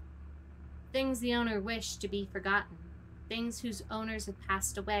 Things the owner wished to be forgotten, things whose owners have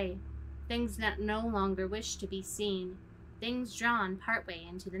passed away, things that no longer wish to be seen, things drawn partway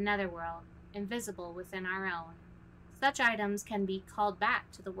into the netherworld, invisible within our own. Such items can be called back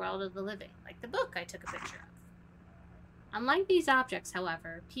to the world of the living, like the book I took a picture of. Unlike these objects,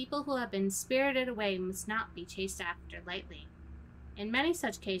 however, people who have been spirited away must not be chased after lightly. In many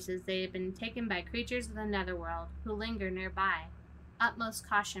such cases, they have been taken by creatures of the netherworld who linger nearby. Utmost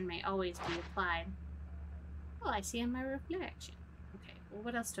caution may always be applied. Oh, I see in my reflection. Okay, well,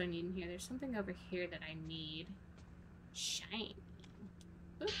 what else do I need in here? There's something over here that I need. Shiny.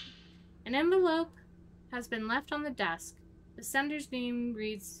 Oop. An envelope has been left on the desk. The sender's name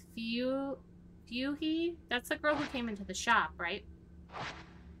reads Fuhi? That's the girl who came into the shop, right?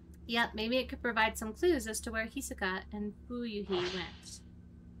 Yep, maybe it could provide some clues as to where Hisaka and Fuyuhi went.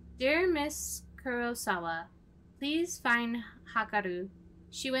 Dear Miss Kurosawa, please find Hakaru.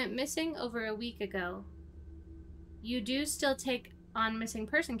 She went missing over a week ago. You do still take on missing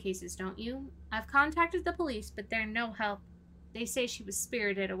person cases, don't you? I've contacted the police, but they're no help. They say she was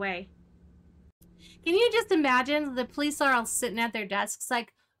spirited away. Can you just imagine the police are all sitting at their desks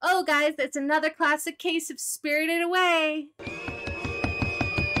like, oh guys, it's another classic case of spirited away.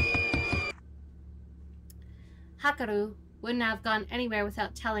 Hakaru wouldn't have gone anywhere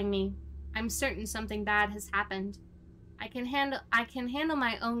without telling me. I'm certain something bad has happened. I can handle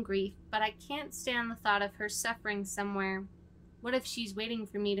my own grief, but I can't stand the thought of her suffering somewhere. What if she's waiting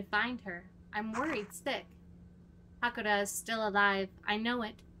for me to find her? I'm worried sick. Hakura is still alive. I know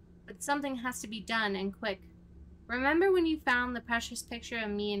it. But something has to be done, and quick. Remember when you found the precious picture of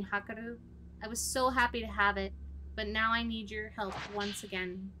me and Hakaru? I was so happy to have it, but now I need your help once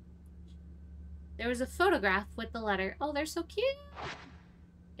again. There was a photograph with the letter. Oh, they're so cute!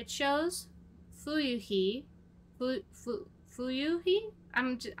 It shows Fuyuhi. Fuyuhi?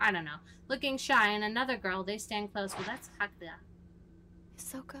 I don't know. Looking shy, and another girl. They stand close. Well, that's Hakura.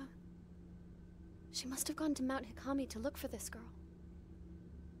 Hisoka. She must have gone to Mount Hikami to look for this girl.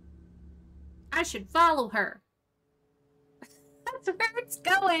 I should follow her. That's where it's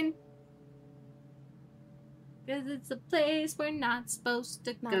going. Because it's a place we're not supposed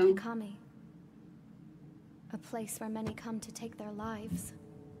to go. Mount Hikami. A place where many come to take their lives.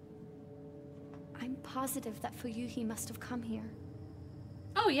 I'm positive that Fuyuhi must have come here.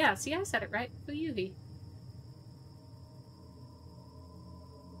 Oh yeah, see, I said it right. Fuyuhi.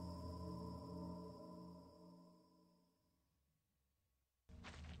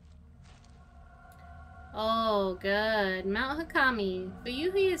 Oh, good. Mount Hikami.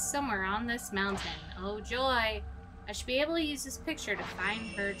 Fuyuhi is somewhere on this mountain. Oh, joy. I should be able to use this picture to find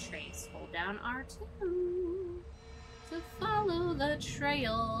her trace. Hold down R2 to follow the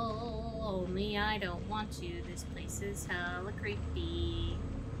trail. Only I don't want to. This place is hella creepy.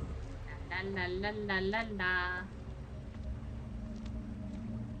 La la la la la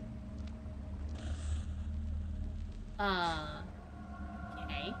la.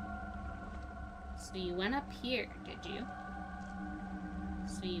 Okay. So you went up here, did you?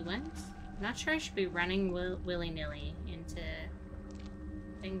 So you went? I'm not sure I should be running willy-nilly into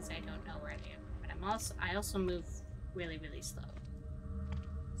things I don't know where they are. But I also move really, really slow.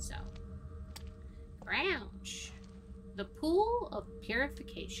 So. Crouch. The pool of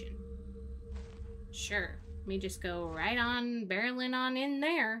purification. Sure. Let me just go right on, barreling on in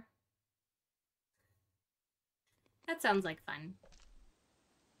there. That sounds like fun.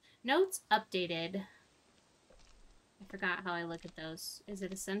 Notes updated. I forgot how I look at those. Is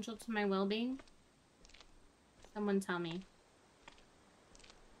it essential to my well-being? Someone tell me.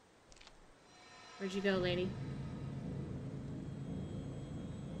 Where'd you go, lady?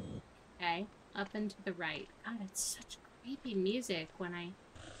 Okay, up and to the right. God, it's such creepy music when I...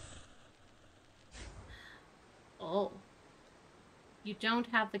 Oh. You don't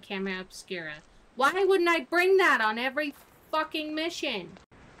have the camera obscura. Why wouldn't I bring that on every fucking mission?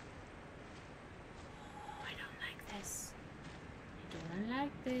 I don't like this. I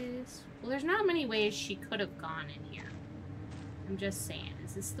like this. Well, there's not many ways she could have gone in here. I'm just saying.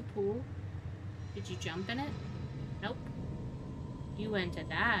 Is this the pool? Did you jump in it? Nope. You went to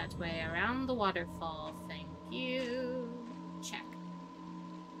that way around the waterfall. Thank you. Check.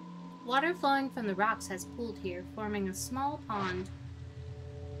 Water flowing from the rocks has pooled here, forming a small pond.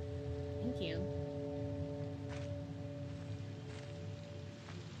 Thank you.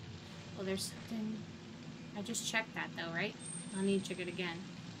 Oh, there's something. I just checked that though, right? I'll need to check it again.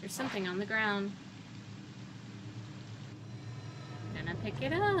 There's something on the ground. Gonna pick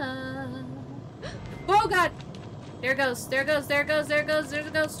it up. Oh god! There goes, there goes, there goes, there goes, there's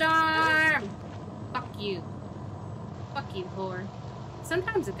a ghost storm! Fuck you. Fuck you, whore.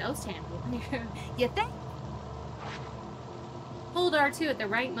 Sometimes a ghost hand will hear. You think? Hold R2 at the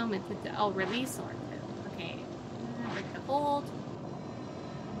right moment to release R2. Okay. Break the hold.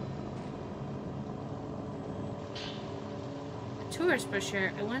 A tourist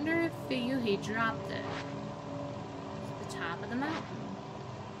brochure. I wonder if Fuyuhi dropped it. At the top of the mountain.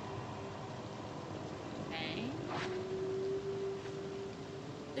 Okay.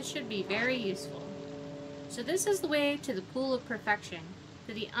 This should be very useful. So this is the way to the Pool of Perfection,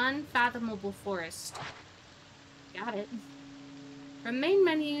 to the unfathomable forest. Got it. From main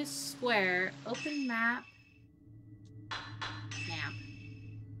menu, square, open map. Map.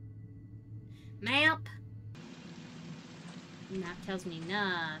 Map! Map tells me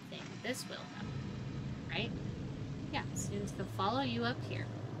nothing. This will though. Right? Yeah, so it's gonna follow you up here.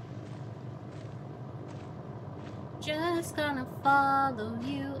 Just gonna follow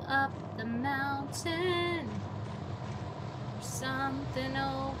you up the mountain. There's something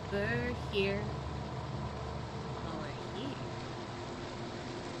over here. Over here.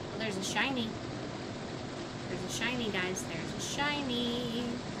 Well, there's a shiny. There's a shiny, guys. There's a shiny.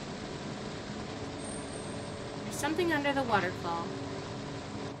 There's something under the waterfall.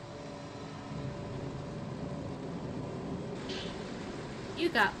 You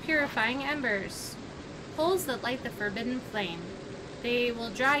got purifying embers. Coals that light the forbidden flame. They will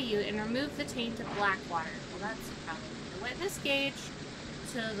dry you and remove the taint of black water. Well, that's a problem. The witness gauge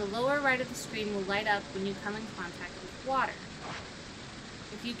to the lower right of the screen will light up when you come in contact with water.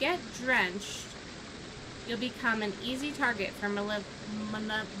 If you get drenched, you'll become an easy target for let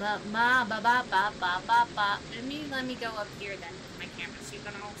me go up here then with my camera so you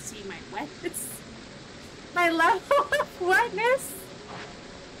can all see my wetness. My level of wetness.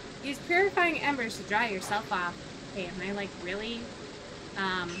 Use purifying embers to dry yourself off. Okay, am I like really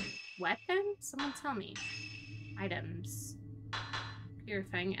wet then? Someone tell me. Items.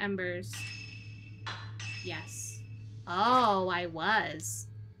 Purifying embers. Yes. Oh, I was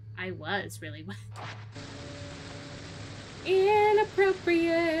really wet.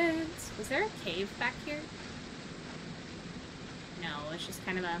 Inappropriate. Was there a cave back here? No, it's just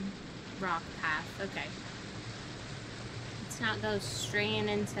kind of a rock path. Okay. Let's not go straying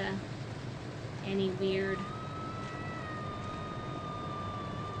into any weird...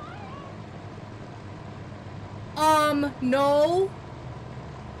 no.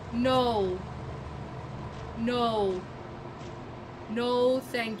 No. No. No,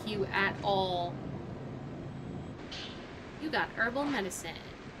 thank you at all. You got herbal medicine.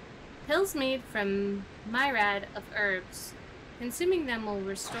 Pills made from myriad of herbs. Consuming them will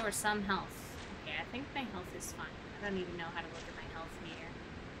restore some health. Okay, I think my health is fine. I don't even know how to look at my health meter.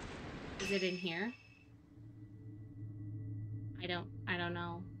 Is it in here? I don't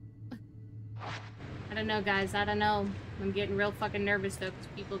know. I don't know, guys. I don't know. I'm getting real fucking nervous, though, because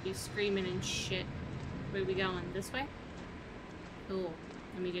people be screaming and shit. Where are we going? This way? Cool.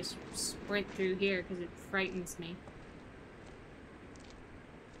 Let me just sprint through here, because it frightens me.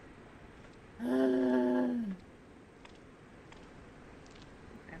 Okay.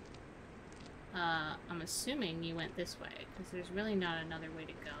 I'm assuming you went this way, because there's really not another way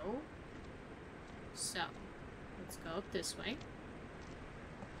to go. So, let's go up this way.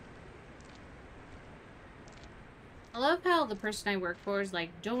 I love how the person I work for is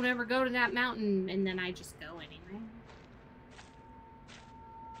like, don't ever go to that mountain, and then I just go anyway.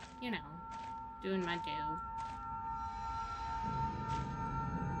 You know, doing my due.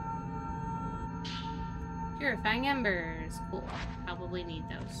 Purifying embers. Cool. Probably need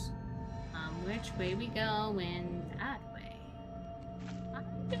those. Which way we go? And that way. I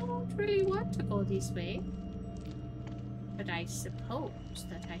don't really want to go this way. But I suppose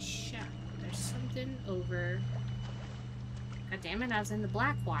that I shall. There's something over... God damn it, I was in the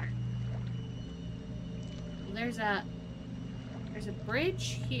black water. Well, there's a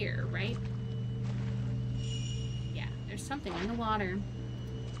bridge here, right? Yeah, there's something in the water.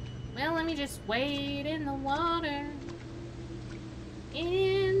 Well, let me just wade in the water.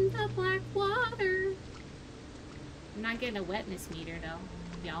 in the black water. I'm not getting a wetness meter though,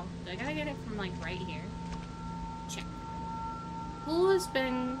 y'all. I gotta get it from like right here. Check. Pool has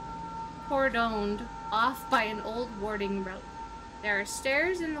been cordoned off by an old warding rope. There are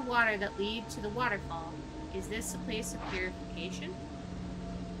stairs in the water that lead to the waterfall. Is this a place of purification?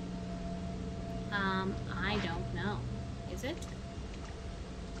 I don't know. Is it?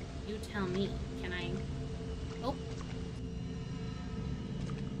 You tell me. Can I... Oh.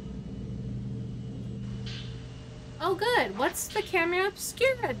 Oh, good. What's the camera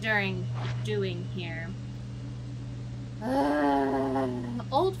obscura doing here?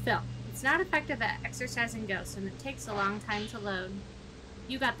 Old film. It's not effective at exorcising ghosts, and it takes a long time to load.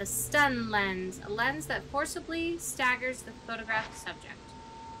 You got the stun lens, a lens that forcibly staggers the photographed subject.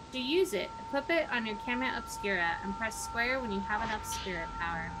 To use it, equip it on your camera obscura and press square when you have enough spirit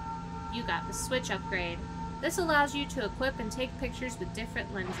power. You got the switch upgrade. This allows you to equip and take pictures with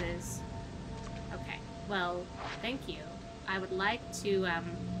different lenses. Okay, well, thank you. I would like to,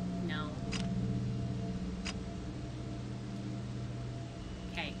 no.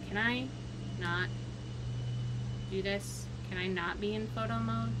 Okay, can I not do this? Can I not be in photo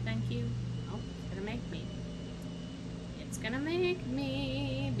mode? Thank you. Oh, it's gonna make me. It's gonna make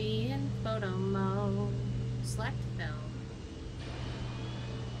me be in photo mode. Select film.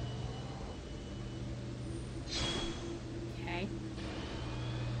 Okay.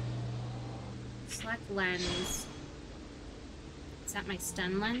 Select lens. Is that my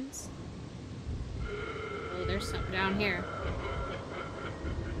stun lens? Oh, there's something down here.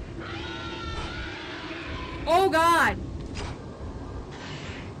 Oh God!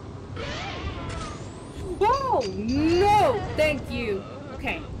 Whoa! No! Thank you!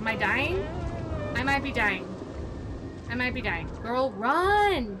 Okay, am I dying? I might be dying. I might be dying. Girl,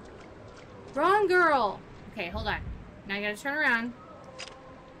 run! Run, girl! Okay, hold on. Now I gotta turn around.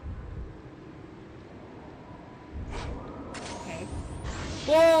 Okay.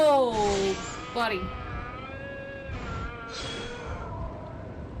 Whoa! Buddy.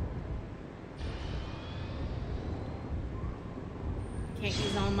 Can't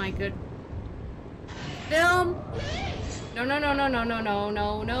use all my good film. No, no, no, no, no, no, no,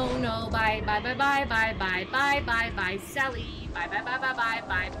 no, no, no. Bye, bye, bye, bye, bye, bye, bye, bye, bye, Sally. Bye, bye, bye, bye, bye,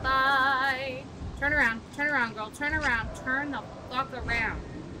 bye, bye. Turn around, girl. Turn around. Turn the fuck around.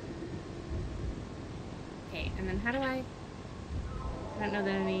 Okay, and then how do I don't know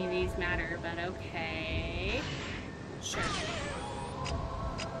that any of these matter, but okay. Sure.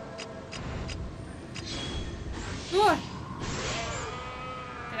 Ooh.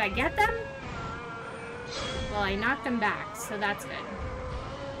 Did I get them? Well, I knocked them back, so that's good.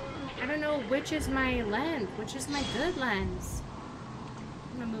 I don't know which is my lens, which is my good lens.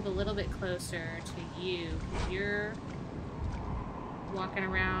 I'm gonna move a little bit closer to you. You're walking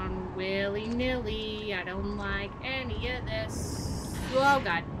around willy-nilly. I don't like any of this. Oh,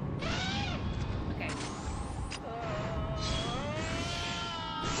 God. Okay.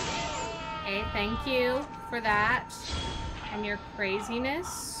 Okay, thank you for that. And your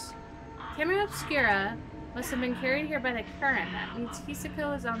craziness. Camera obscura must have been carried here by the current. That means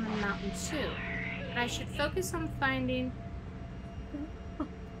Hisako is on the mountain too. But I should focus on finding...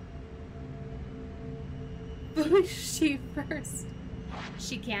 Bushi first.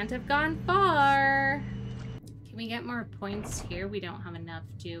 She can't have gone far. Can we get more points here? We don't have enough,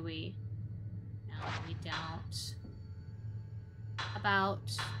 do we? No, we don't. About...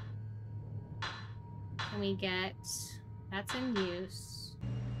 Can we get... That's in use.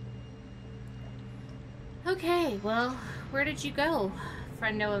 Okay, well, where did you go,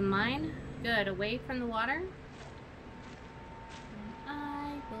 friendo of mine? Good, away from the water?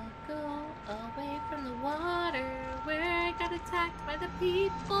 I will go away from the water where I got attacked by the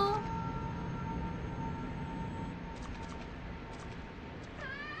people.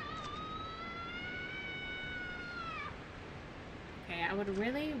 Okay, I would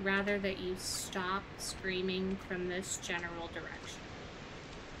really rather that you stop screaming from this general direction.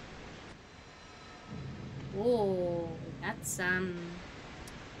 Whoa, that's, I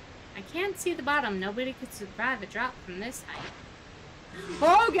can't see the bottom. Nobody could survive a drop from this height.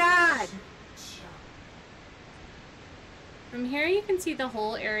 Oh, God! From here you can see the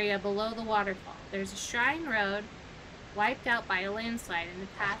whole area below the waterfall. There's a shrine road wiped out by a landslide, and the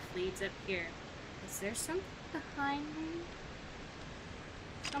path leads up here. Is there something behind me?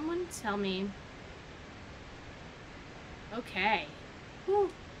 Someone tell me. Okay.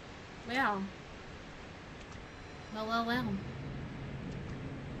 Whew. Well. Well, well, well.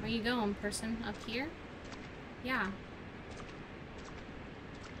 Where you going, person? Up here? Yeah.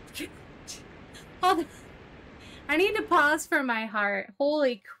 Oh, I need to pause for my heart.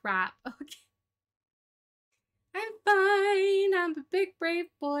 Holy crap. Okay. I'm fine. I'm a big brave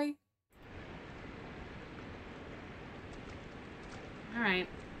boy. Alright.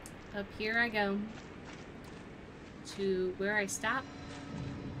 Up here I go. To where I stop.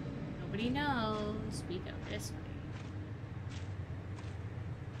 Nobody knows. We go this way.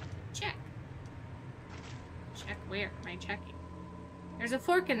 Check. Check where? Am I checking? There's a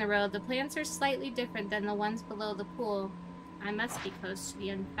fork in the road. The plants are slightly different than the ones below the pool. I must be close to the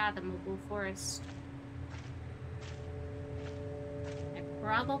unfathomable forest. I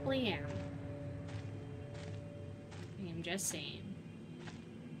probably am. I am just saying.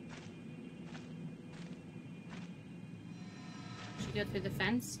 Should you go through the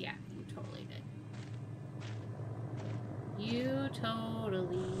fence? Yeah, you totally did. You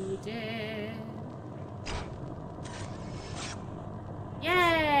totally did.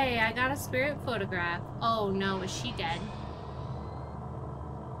 Yay! I got a spirit photograph. Oh no, is she dead?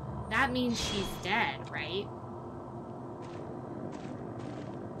 That means she's dead, right?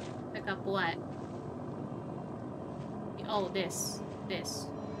 Pick up what? Oh, this. This.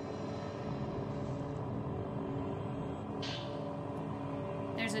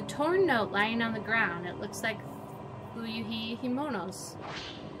 There's a torn note lying on the ground. It looks like Fuyuhi Himono's.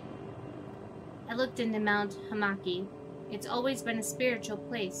 I looked into Mount Hamaki. It's always been a spiritual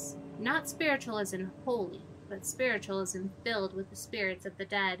place. Not spiritual as in holy, but spiritual as in filled with the spirits of the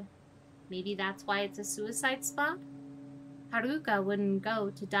dead. Maybe that's why it's a suicide spot? Haruka wouldn't go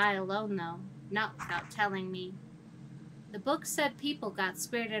to die alone, though. Not without telling me. The book said people got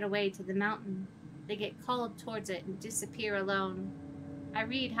spirited away to the mountain. They get called towards it and disappear alone. I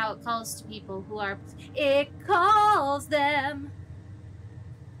read how it calls to people who are... It calls them!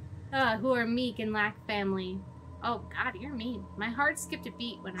 Who are meek and lack family. Oh, God, you're mean. My heart skipped a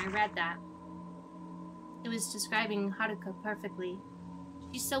beat when I read that. It was describing Haruka perfectly.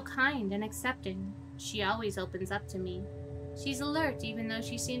 She's so kind and accepting. She always opens up to me. She's alert even though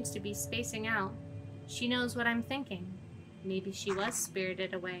she seems to be spacing out. She knows what I'm thinking. Maybe she was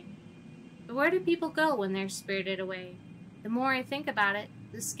spirited away. But where do people go when they're spirited away? The more I think about it,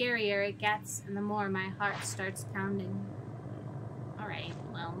 the scarier it gets, and the more my heart starts pounding. Alright,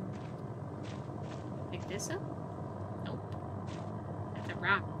 well... Pick this up? Nope. That's a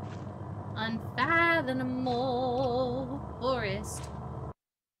rock. Unfathomable forest.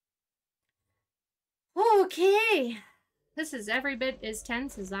 Okay! This is every bit as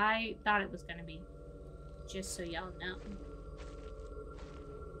tense as I thought it was gonna be. Just so y'all know.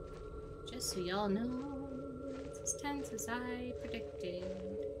 Just so y'all know. It's as tense as I predicted.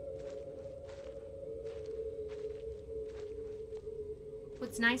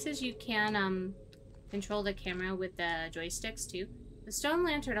 What's nice is you can control the camera with the joysticks too. The stone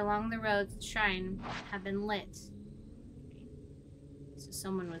lantern along the road's shrine have been lit. So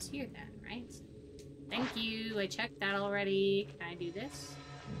someone was here then, right? Thank you, I checked that already. Can I do this?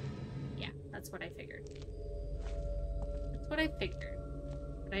 Yeah, that's what I figured. That's what I figured.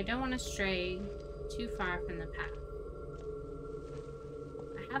 But I don't want to stray too far from the path.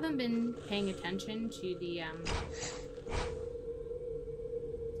 I haven't been paying attention to the,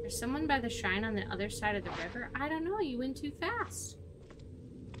 There's someone by the shrine on the other side of the river? I don't know, you went too fast.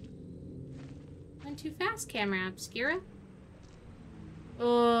 Went too fast, camera obscura.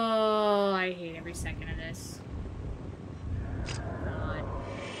 Oh, I hate every second of this. God.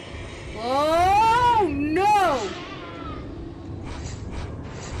 Oh, no!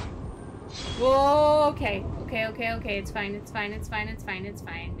 Whoa, okay. Okay. It's fine. It's fine.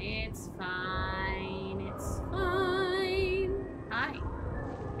 Hi. How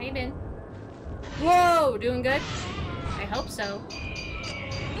you been? Whoa, doing good? I hope so.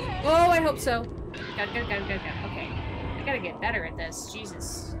 Whoa, I hope so. Got. Okay. I gotta get better at this.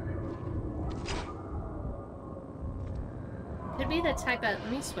 Jesus. Could be the type of...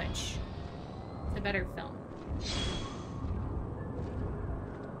 Let me switch. It's a better film.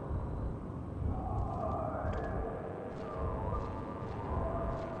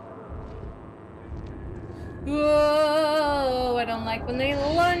 Whoa! I don't like when they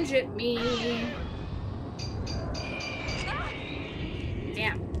lunge at me.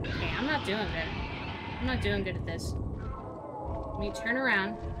 Damn. Okay, I'm not doing good. I'm not doing good at this. Let me turn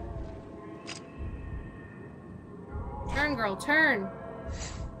around. Turn, girl, turn!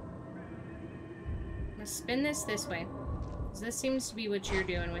 I'm gonna spin this way. Because this seems to be what you're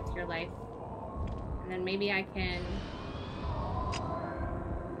doing with your life. And then maybe I can...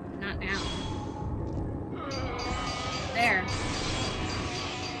 Not now. There.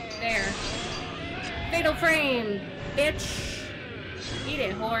 There. Fatal frame, bitch! Eat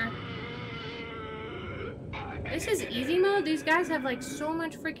it, whore. This is easy mode? These guys have like so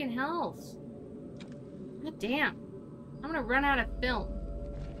much freaking health. God damn. I'm gonna run out of film.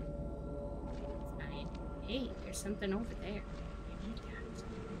 Hey, there's something over there. I need that.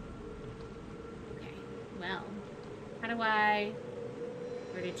 Okay, well. How do I...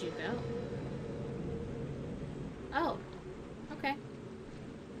 Where did you go? Oh. Okay.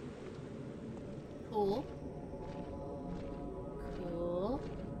 Cool. Cool.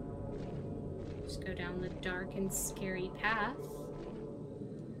 Just go down the dark and scary path.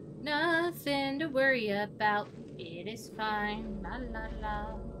 Nothing to worry about. It is fine. La la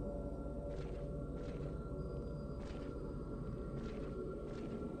la.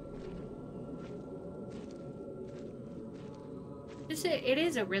 It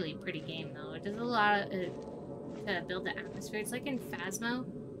is a really pretty game, though. It does a lot to build the atmosphere. It's like in Phasmo,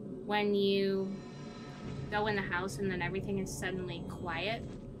 when you go in the house and then everything is suddenly quiet,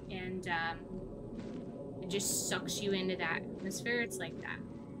 and it just sucks you into that atmosphere. It's like that.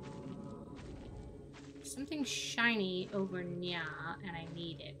 There's something shiny over Nya, and I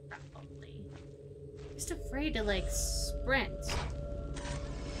need it, probably. Just afraid to, like, sprint.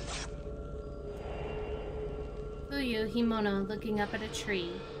 Fuyu Himono looking up at a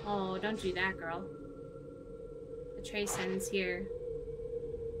tree. Oh, don't do that, girl. The Trayson's here.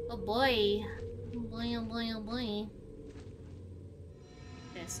 Oh boy. Oh boy, oh boy, oh boy.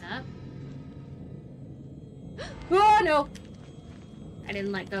 This up. Oh no! I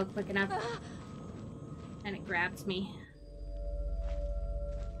didn't let go quick enough. And it grabbed me.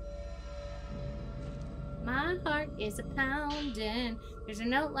 My heart is a pounding. There's a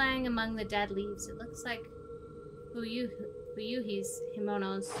note lying among the dead leaves. It looks like Fuyuhi's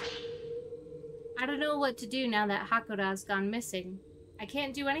Himono's. I don't know what to do now that Hakoda's gone missing. I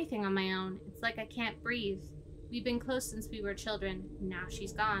can't do anything on my own. It's like I can't breathe. We've been close since we were children. Now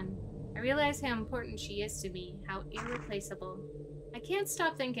she's gone. I realize how important she is to me, how irreplaceable. I can't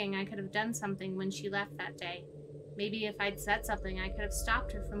stop thinking I could have done something when she left that day. Maybe if I'd said something, I could have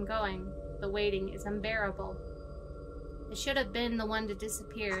stopped her from going. The waiting is unbearable. I should have been the one to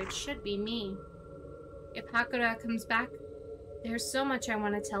disappear. It should be me. If Hakoda comes back, there's so much I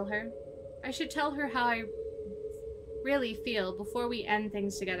want to tell her. I should tell her how I really feel before we end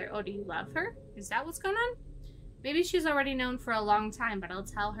things together. Oh, do you love her? Is that what's going on? Maybe she's already known for a long time, but I'll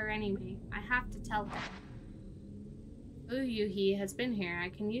tell her anyway. I have to tell her. Fuyuhi has been here. I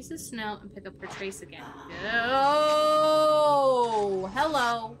can use this note and pick up her trace again. Oh!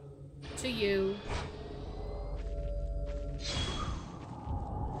 Hello to you.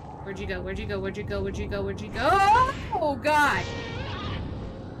 Where'd you go? Where'd you go? Where'd you go? Where'd you go? Where'd you go? Oh, God!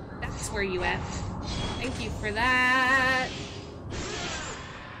 That's where you at. Thank you for that.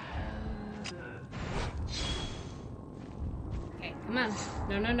 Okay, come on.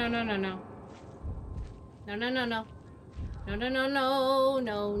 No, no, no, no, no, no. No, no, no, no. No, no, no, no,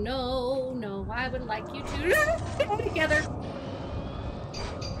 no, no, no. I would like you to go together.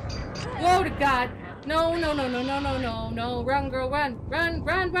 Whoa to God. No, no, no, no, no, no, no, no. Run, girl, run. Run,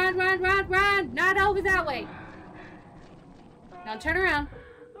 run, run, run, run, run. Not over that way. Now turn around.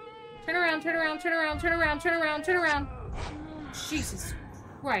 Turn around, turn around, turn around, turn around, turn around, turn around. Jesus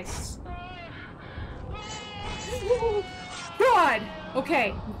Christ. God!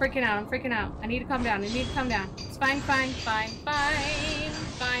 Okay, I'm freaking out, I'm freaking out. I need to calm down, I need to calm down. It's fine, fine, fine, fine,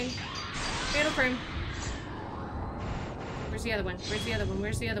 fine. Fatal frame. Where's the other one? Where's the other one?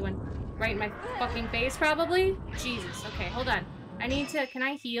 Where's the other one? Right in my fucking face, probably? Jesus, okay, hold on. I need to, can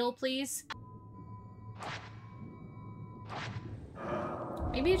I heal, please?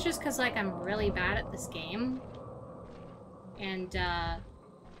 Maybe it's just because, like, I'm really bad at this game. And,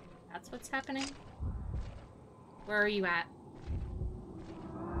 that's what's happening. Where are you at?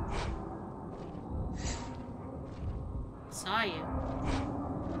 Saw you.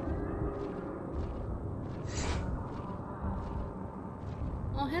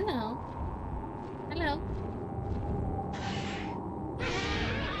 Oh, hello. Hello.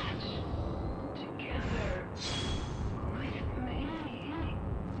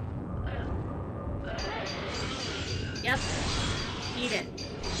 Yep. Eat it.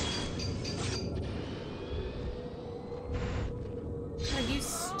 Are you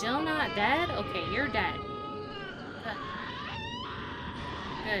still not dead? Okay, you're dead.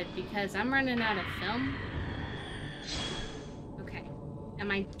 Good, because I'm running out of film. Okay.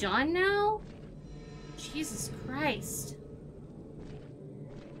 Am I done now? Jesus Christ.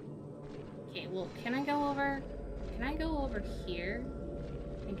 Okay, well, can I go over... Can I go over here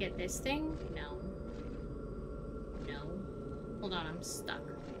and get this thing? No. No. Hold on, I'm stuck.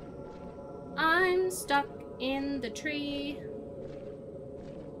 I'm stuck in the tree.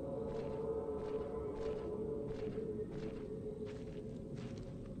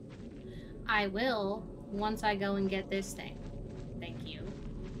 I will once I go and get this thing. Thank you.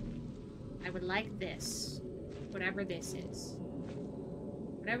 I would like this. Whatever this is.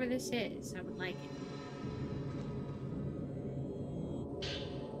 Whatever this is, I would like it.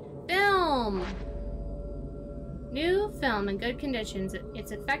 Film! New film in good conditions.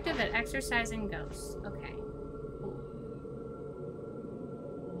 It's effective at exorcising ghosts. Okay. Cool.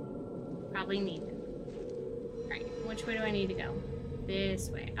 Probably need it. Alright, which way do I need to go? This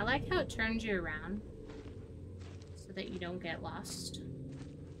way. I like how it turns you around so that you don't get lost.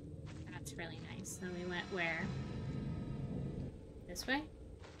 That's really nice. Then we went where? This way?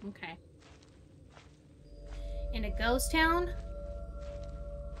 Okay. In a ghost town?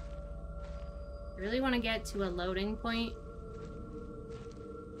 I really want to get to a loading point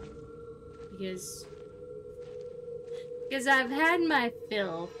because I've had my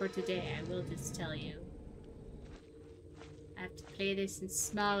fill for today, I will just tell you. I have to play this in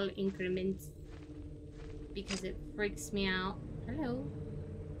small increments because it freaks me out. Hello?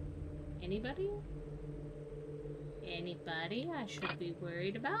 Anybody? Anybody I should be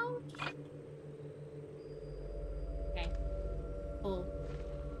worried about? Okay. Cool.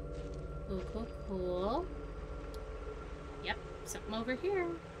 Cool, cool, cool. Yep, something over here.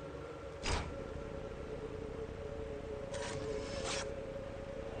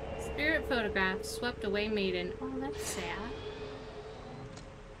 Spirit photograph swept away Maiden. Oh, that's sad.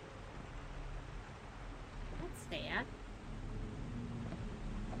 That's sad.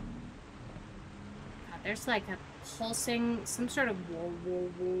 God, there's like a pulsing, some sort of whoa, whoa,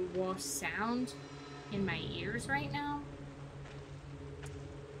 whoa, whoa sound in my ears right now.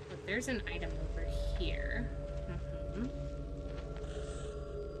 But there's an item over here.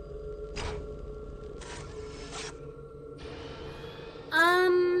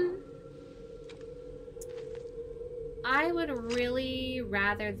 I would really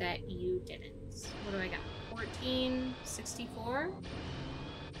rather that you didn't. What do I got? 1464? I would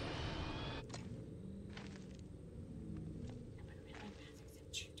really rather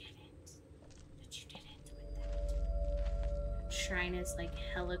that you didn't. That you didn't with that. That shrine is like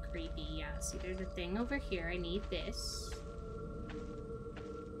hella creepy. Yeah, see there's a thing over here. I need this.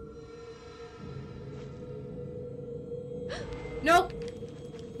 Nope!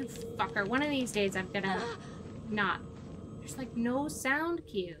 You fucker. One of these days I'm gonna not. There's like no sound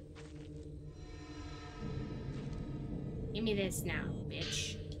cue. Give me this now,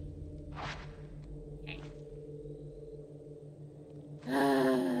 bitch. Okay.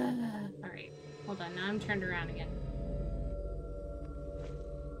 Alright. Hold on, now I'm turned around again.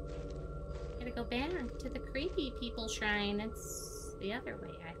 Gotta go back to the creepy people shrine. It's the other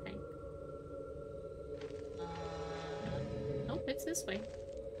way, I think. Nope, it's this way.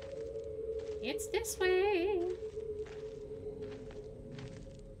 It's this way.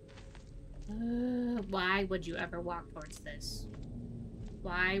 Why would you ever walk towards this?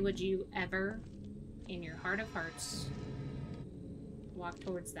 Why would you ever, in your heart of hearts, walk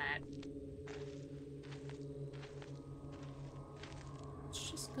towards that? Let's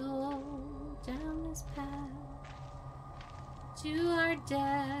just go down this path to our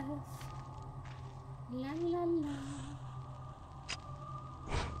death. La la la.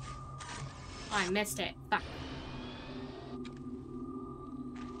 Oh, I missed it. Fuck.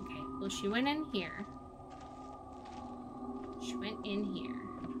 Okay, well, she went in here. She went in here.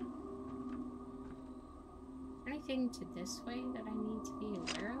 Is there anything to this way that I need to be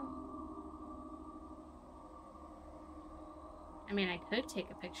aware of? I mean, I could take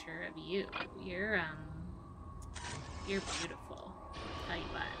a picture of you. You're beautiful. I'll tell you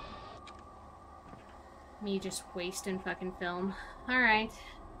what. Me just wasting fucking film. Alright.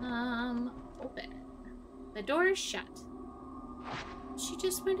 Open. The door is shut. She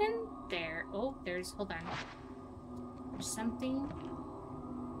just went in there. Oh, hold on. There's something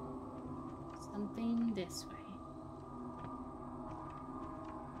this way.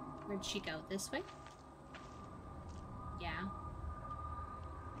 Where'd she go? This way? Yeah.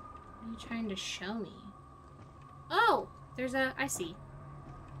 What are you trying to show me? Oh! I see.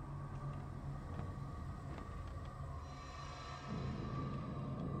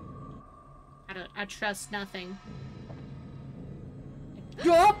 I trust nothing.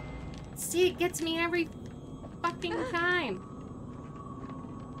 Oh! See, it gets me every fucking time.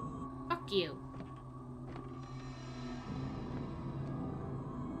 Fuck you.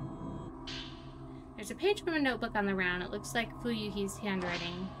 There's a page from a notebook on the round. It looks like Fuyuhi's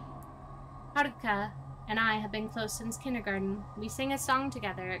handwriting. Haruka and I have been close since kindergarten. We sang a song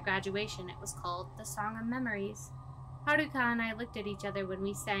together at graduation. It was called The Song of Memories. Haruka and I looked at each other when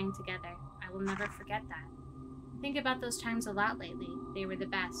we sang together. I will never forget that. I think about those times a lot lately. They were the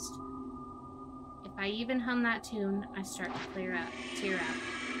best. If I even hum that tune, I start to tear up.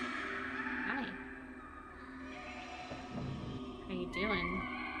 Hi. How you doing?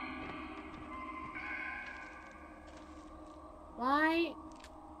 Why?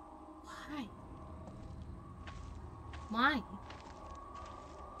 Why? Why?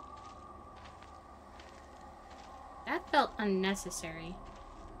 That felt unnecessary.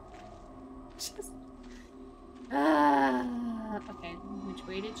 Just... okay, which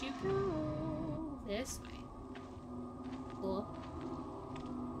way did you go? This way. Cool.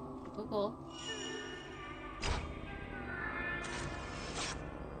 Cool, cool.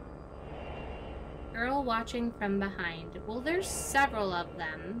 Girl watching from behind. Well, there's several of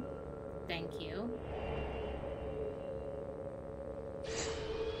them. Thank you.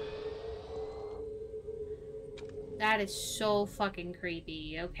 That is so fucking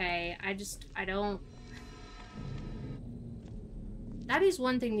creepy, okay? I don't... That is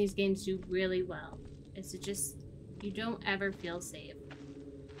one thing these games do really well. Is it just... You don't ever feel safe.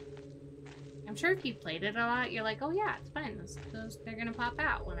 I'm sure if you played it a lot, you're like, oh yeah, it's fine. They're gonna pop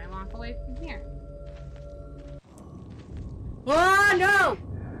out when I walk away from here. Oh, no!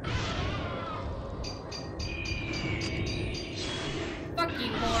 Fuck you,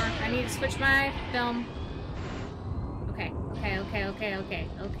 whore. I need to switch my film. Okay.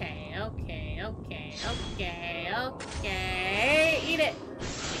 Eat it!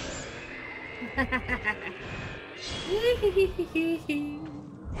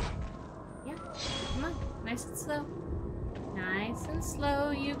 Yeah, come on. Nice and slow. Nice and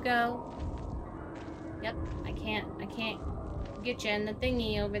slow you go. Yep, I can't get you in the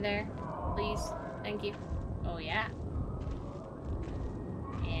thingy over there. Please. Thank you. Oh, yeah.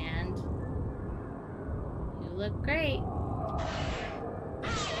 And you look great.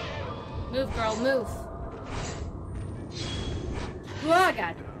 Move, girl, move. Oh,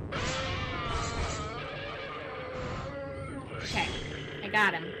 God. Okay, I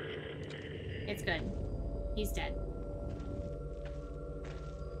got him. It's good. He's dead.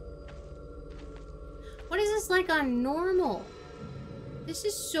 What is this like on normal? This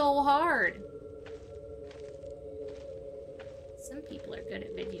is so hard. Some people are good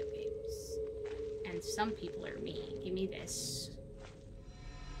at video games. And some people are me. Give me this.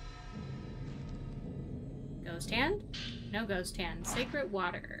 Ghost hand? No ghost hand. Sacred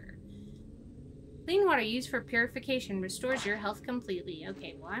water. Clean water used for purification restores your health completely.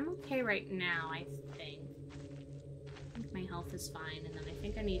 Okay, well I'm okay right now, I think. I think my health is fine, and then I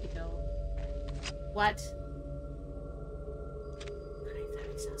think I need to go... What? I thought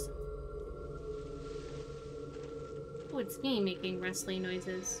I saw something. Oh, it's me making rustly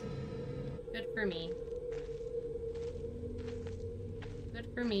noises. Good for me. Good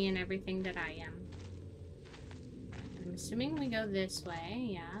for me and everything that I am. I'm assuming we go this way,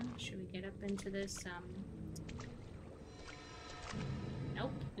 yeah. Should we get up into this,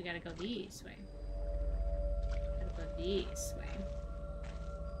 Nope, we gotta go this way. Gotta go this way.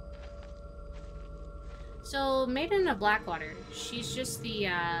 So, Maiden of Black Water, she's just the,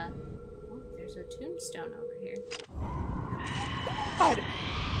 Oh, there's a tombstone over here. God!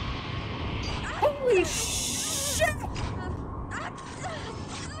 Holy shit!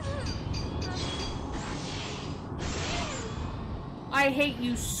 I hate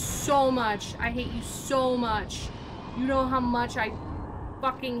you so much. I hate you so much. You know how much I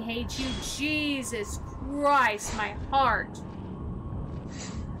fucking hate you? Jesus Christ, my heart.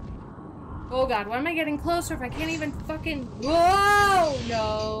 Oh God, why am I getting closer if I can't even fucking... Whoa!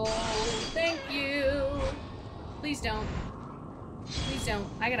 No! Thank you! Please don't. Please don't.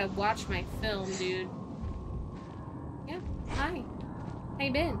 I gotta watch my film, dude. Yeah, hi. How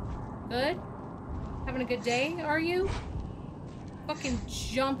you been? Good? Having a good day, are you? Fucking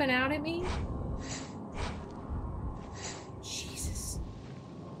jumping out at me? Jesus.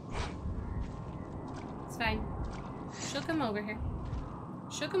 It's fine. She'll come over here.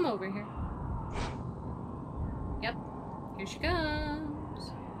 She'll come over here. Yep. Here she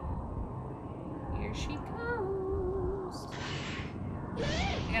comes. Here she comes.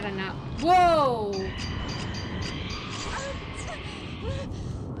 I gotta not... Whoa!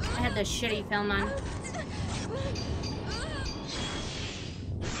 I had the shitty film on.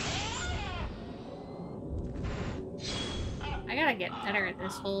 I gotta get better at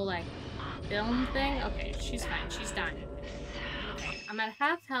this whole, like, film thing. Okay, she's fine. She's done. Okay, I'm at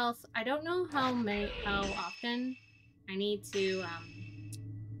half health. I don't know how often I need to,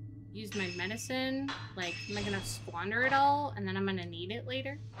 use my medicine. Like, am I gonna squander it all, and then I'm gonna need it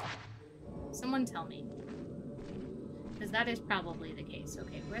later? Someone tell me. Because that is probably the case.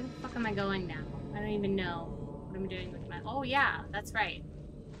 Okay, where the fuck am I going now? I don't even know what I'm doing with my... Oh, yeah, that's right.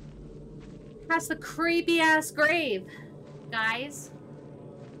 Past the creepy ass grave. Guys.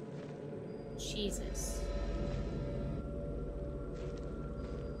 Jesus.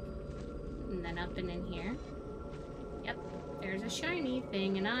 And then up and in here. Yep. There's a shiny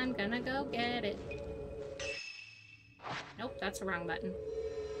thing and I'm gonna go get it. Nope, that's the wrong button.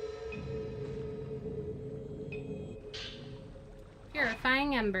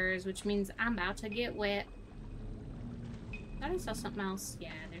 Purifying embers, which means I'm about to get wet. Thought I saw something else.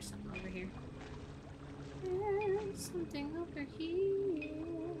 Yeah, there's something over here. There's something over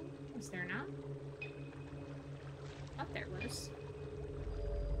here. Is there not? Thought there was.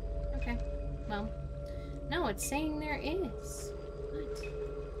 Okay. Well, no, it's saying there is.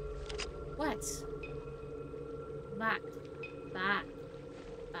 What? What? That.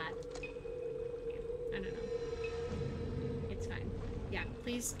 Yeah, I don't know. It's fine. Yeah,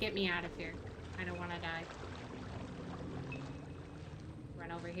 please get me out of here. I don't want to die.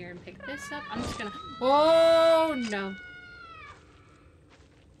 Run over here and pick this up. I'm just gonna... Oh, no.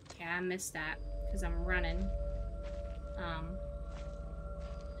 Okay, I missed that because I'm running.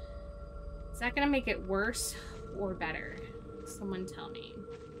 Is that gonna make it worse or better? Someone tell me.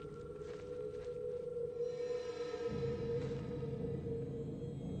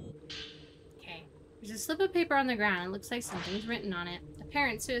 Okay. There's a slip of paper on the ground. It looks like something's written on it. A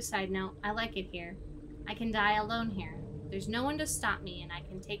parent suicide note. I like it here. I can die alone here. There's no one to stop me, and I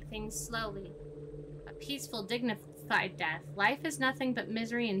can take things slowly. A peaceful, dignified death. Life is nothing but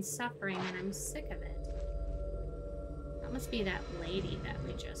misery and suffering, and I'm sick of it. That must be that lady that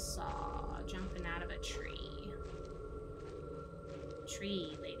we just saw jumping out of a tree.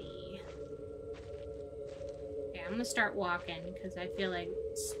 Tree lady. Okay, I'm gonna start walking, because I feel like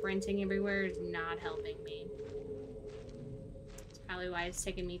sprinting everywhere is not helping me. That's probably why it's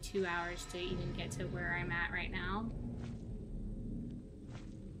taken me 2 hours to even get to where I'm at right now.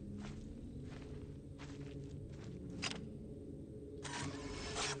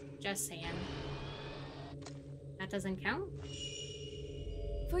 Just saying. That doesn't count?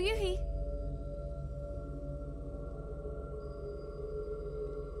 Fuyuhi!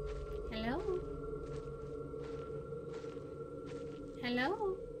 Hello?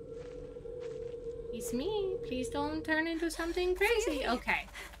 Hello? It's me. Please don't turn into something crazy. Okay.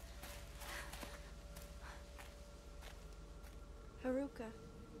 Haruka.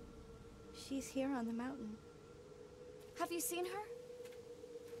 She's here on the mountain. Have you seen her?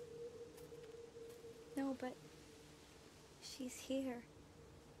 No, but she's here.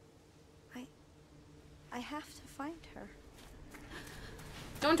 I have to find her.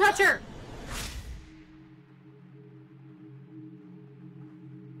 Don't touch her!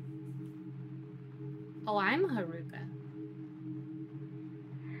 Oh, I'm Haruka.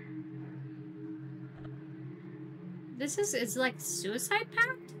 This is, it's like suicide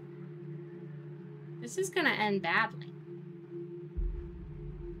pact? This is gonna end badly.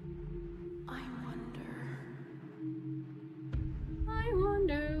 I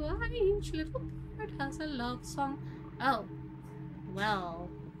wonder why each little bird has a love song. Oh. Well.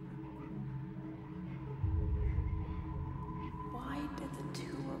 Why did the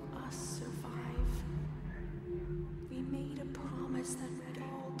two of us survive? We made a promise that we'd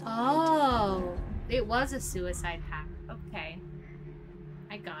all die. Oh. It was a suicide pact. Okay.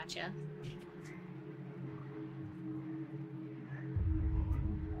 I gotcha.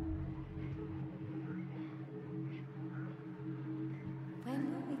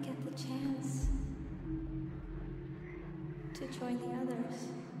 When will we get the chance to join the others?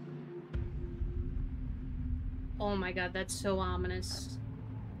 Oh my god, that's so ominous.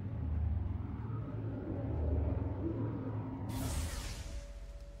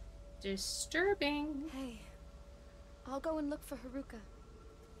 Disturbing. Hey, I'll go and look for Haruka.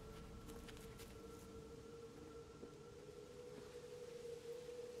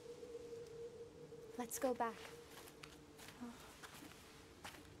 Let's go back.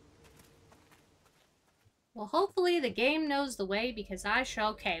 Well, hopefully the game knows the way because I sure...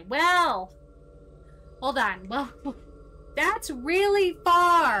 Okay, well... Hold on. Well, that's really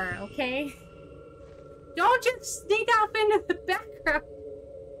far, okay? Don't just sneak off into the background.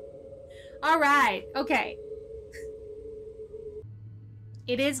 Alright, okay.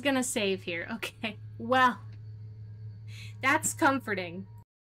 It is gonna save here, okay. Well, that's comforting.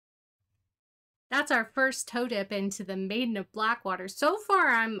 That's our first toe dip into the Maiden of Black Water. So far,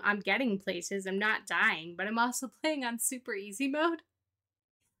 I'm getting places. I'm not dying, but I'm also playing on super easy mode.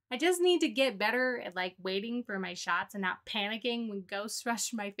 I just need to get better at, like, waiting for my shots and not panicking when ghosts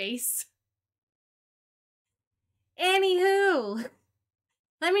rush my face. Anywho,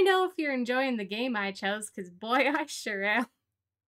 let me know if you're enjoying the game I chose, because boy, I sure am.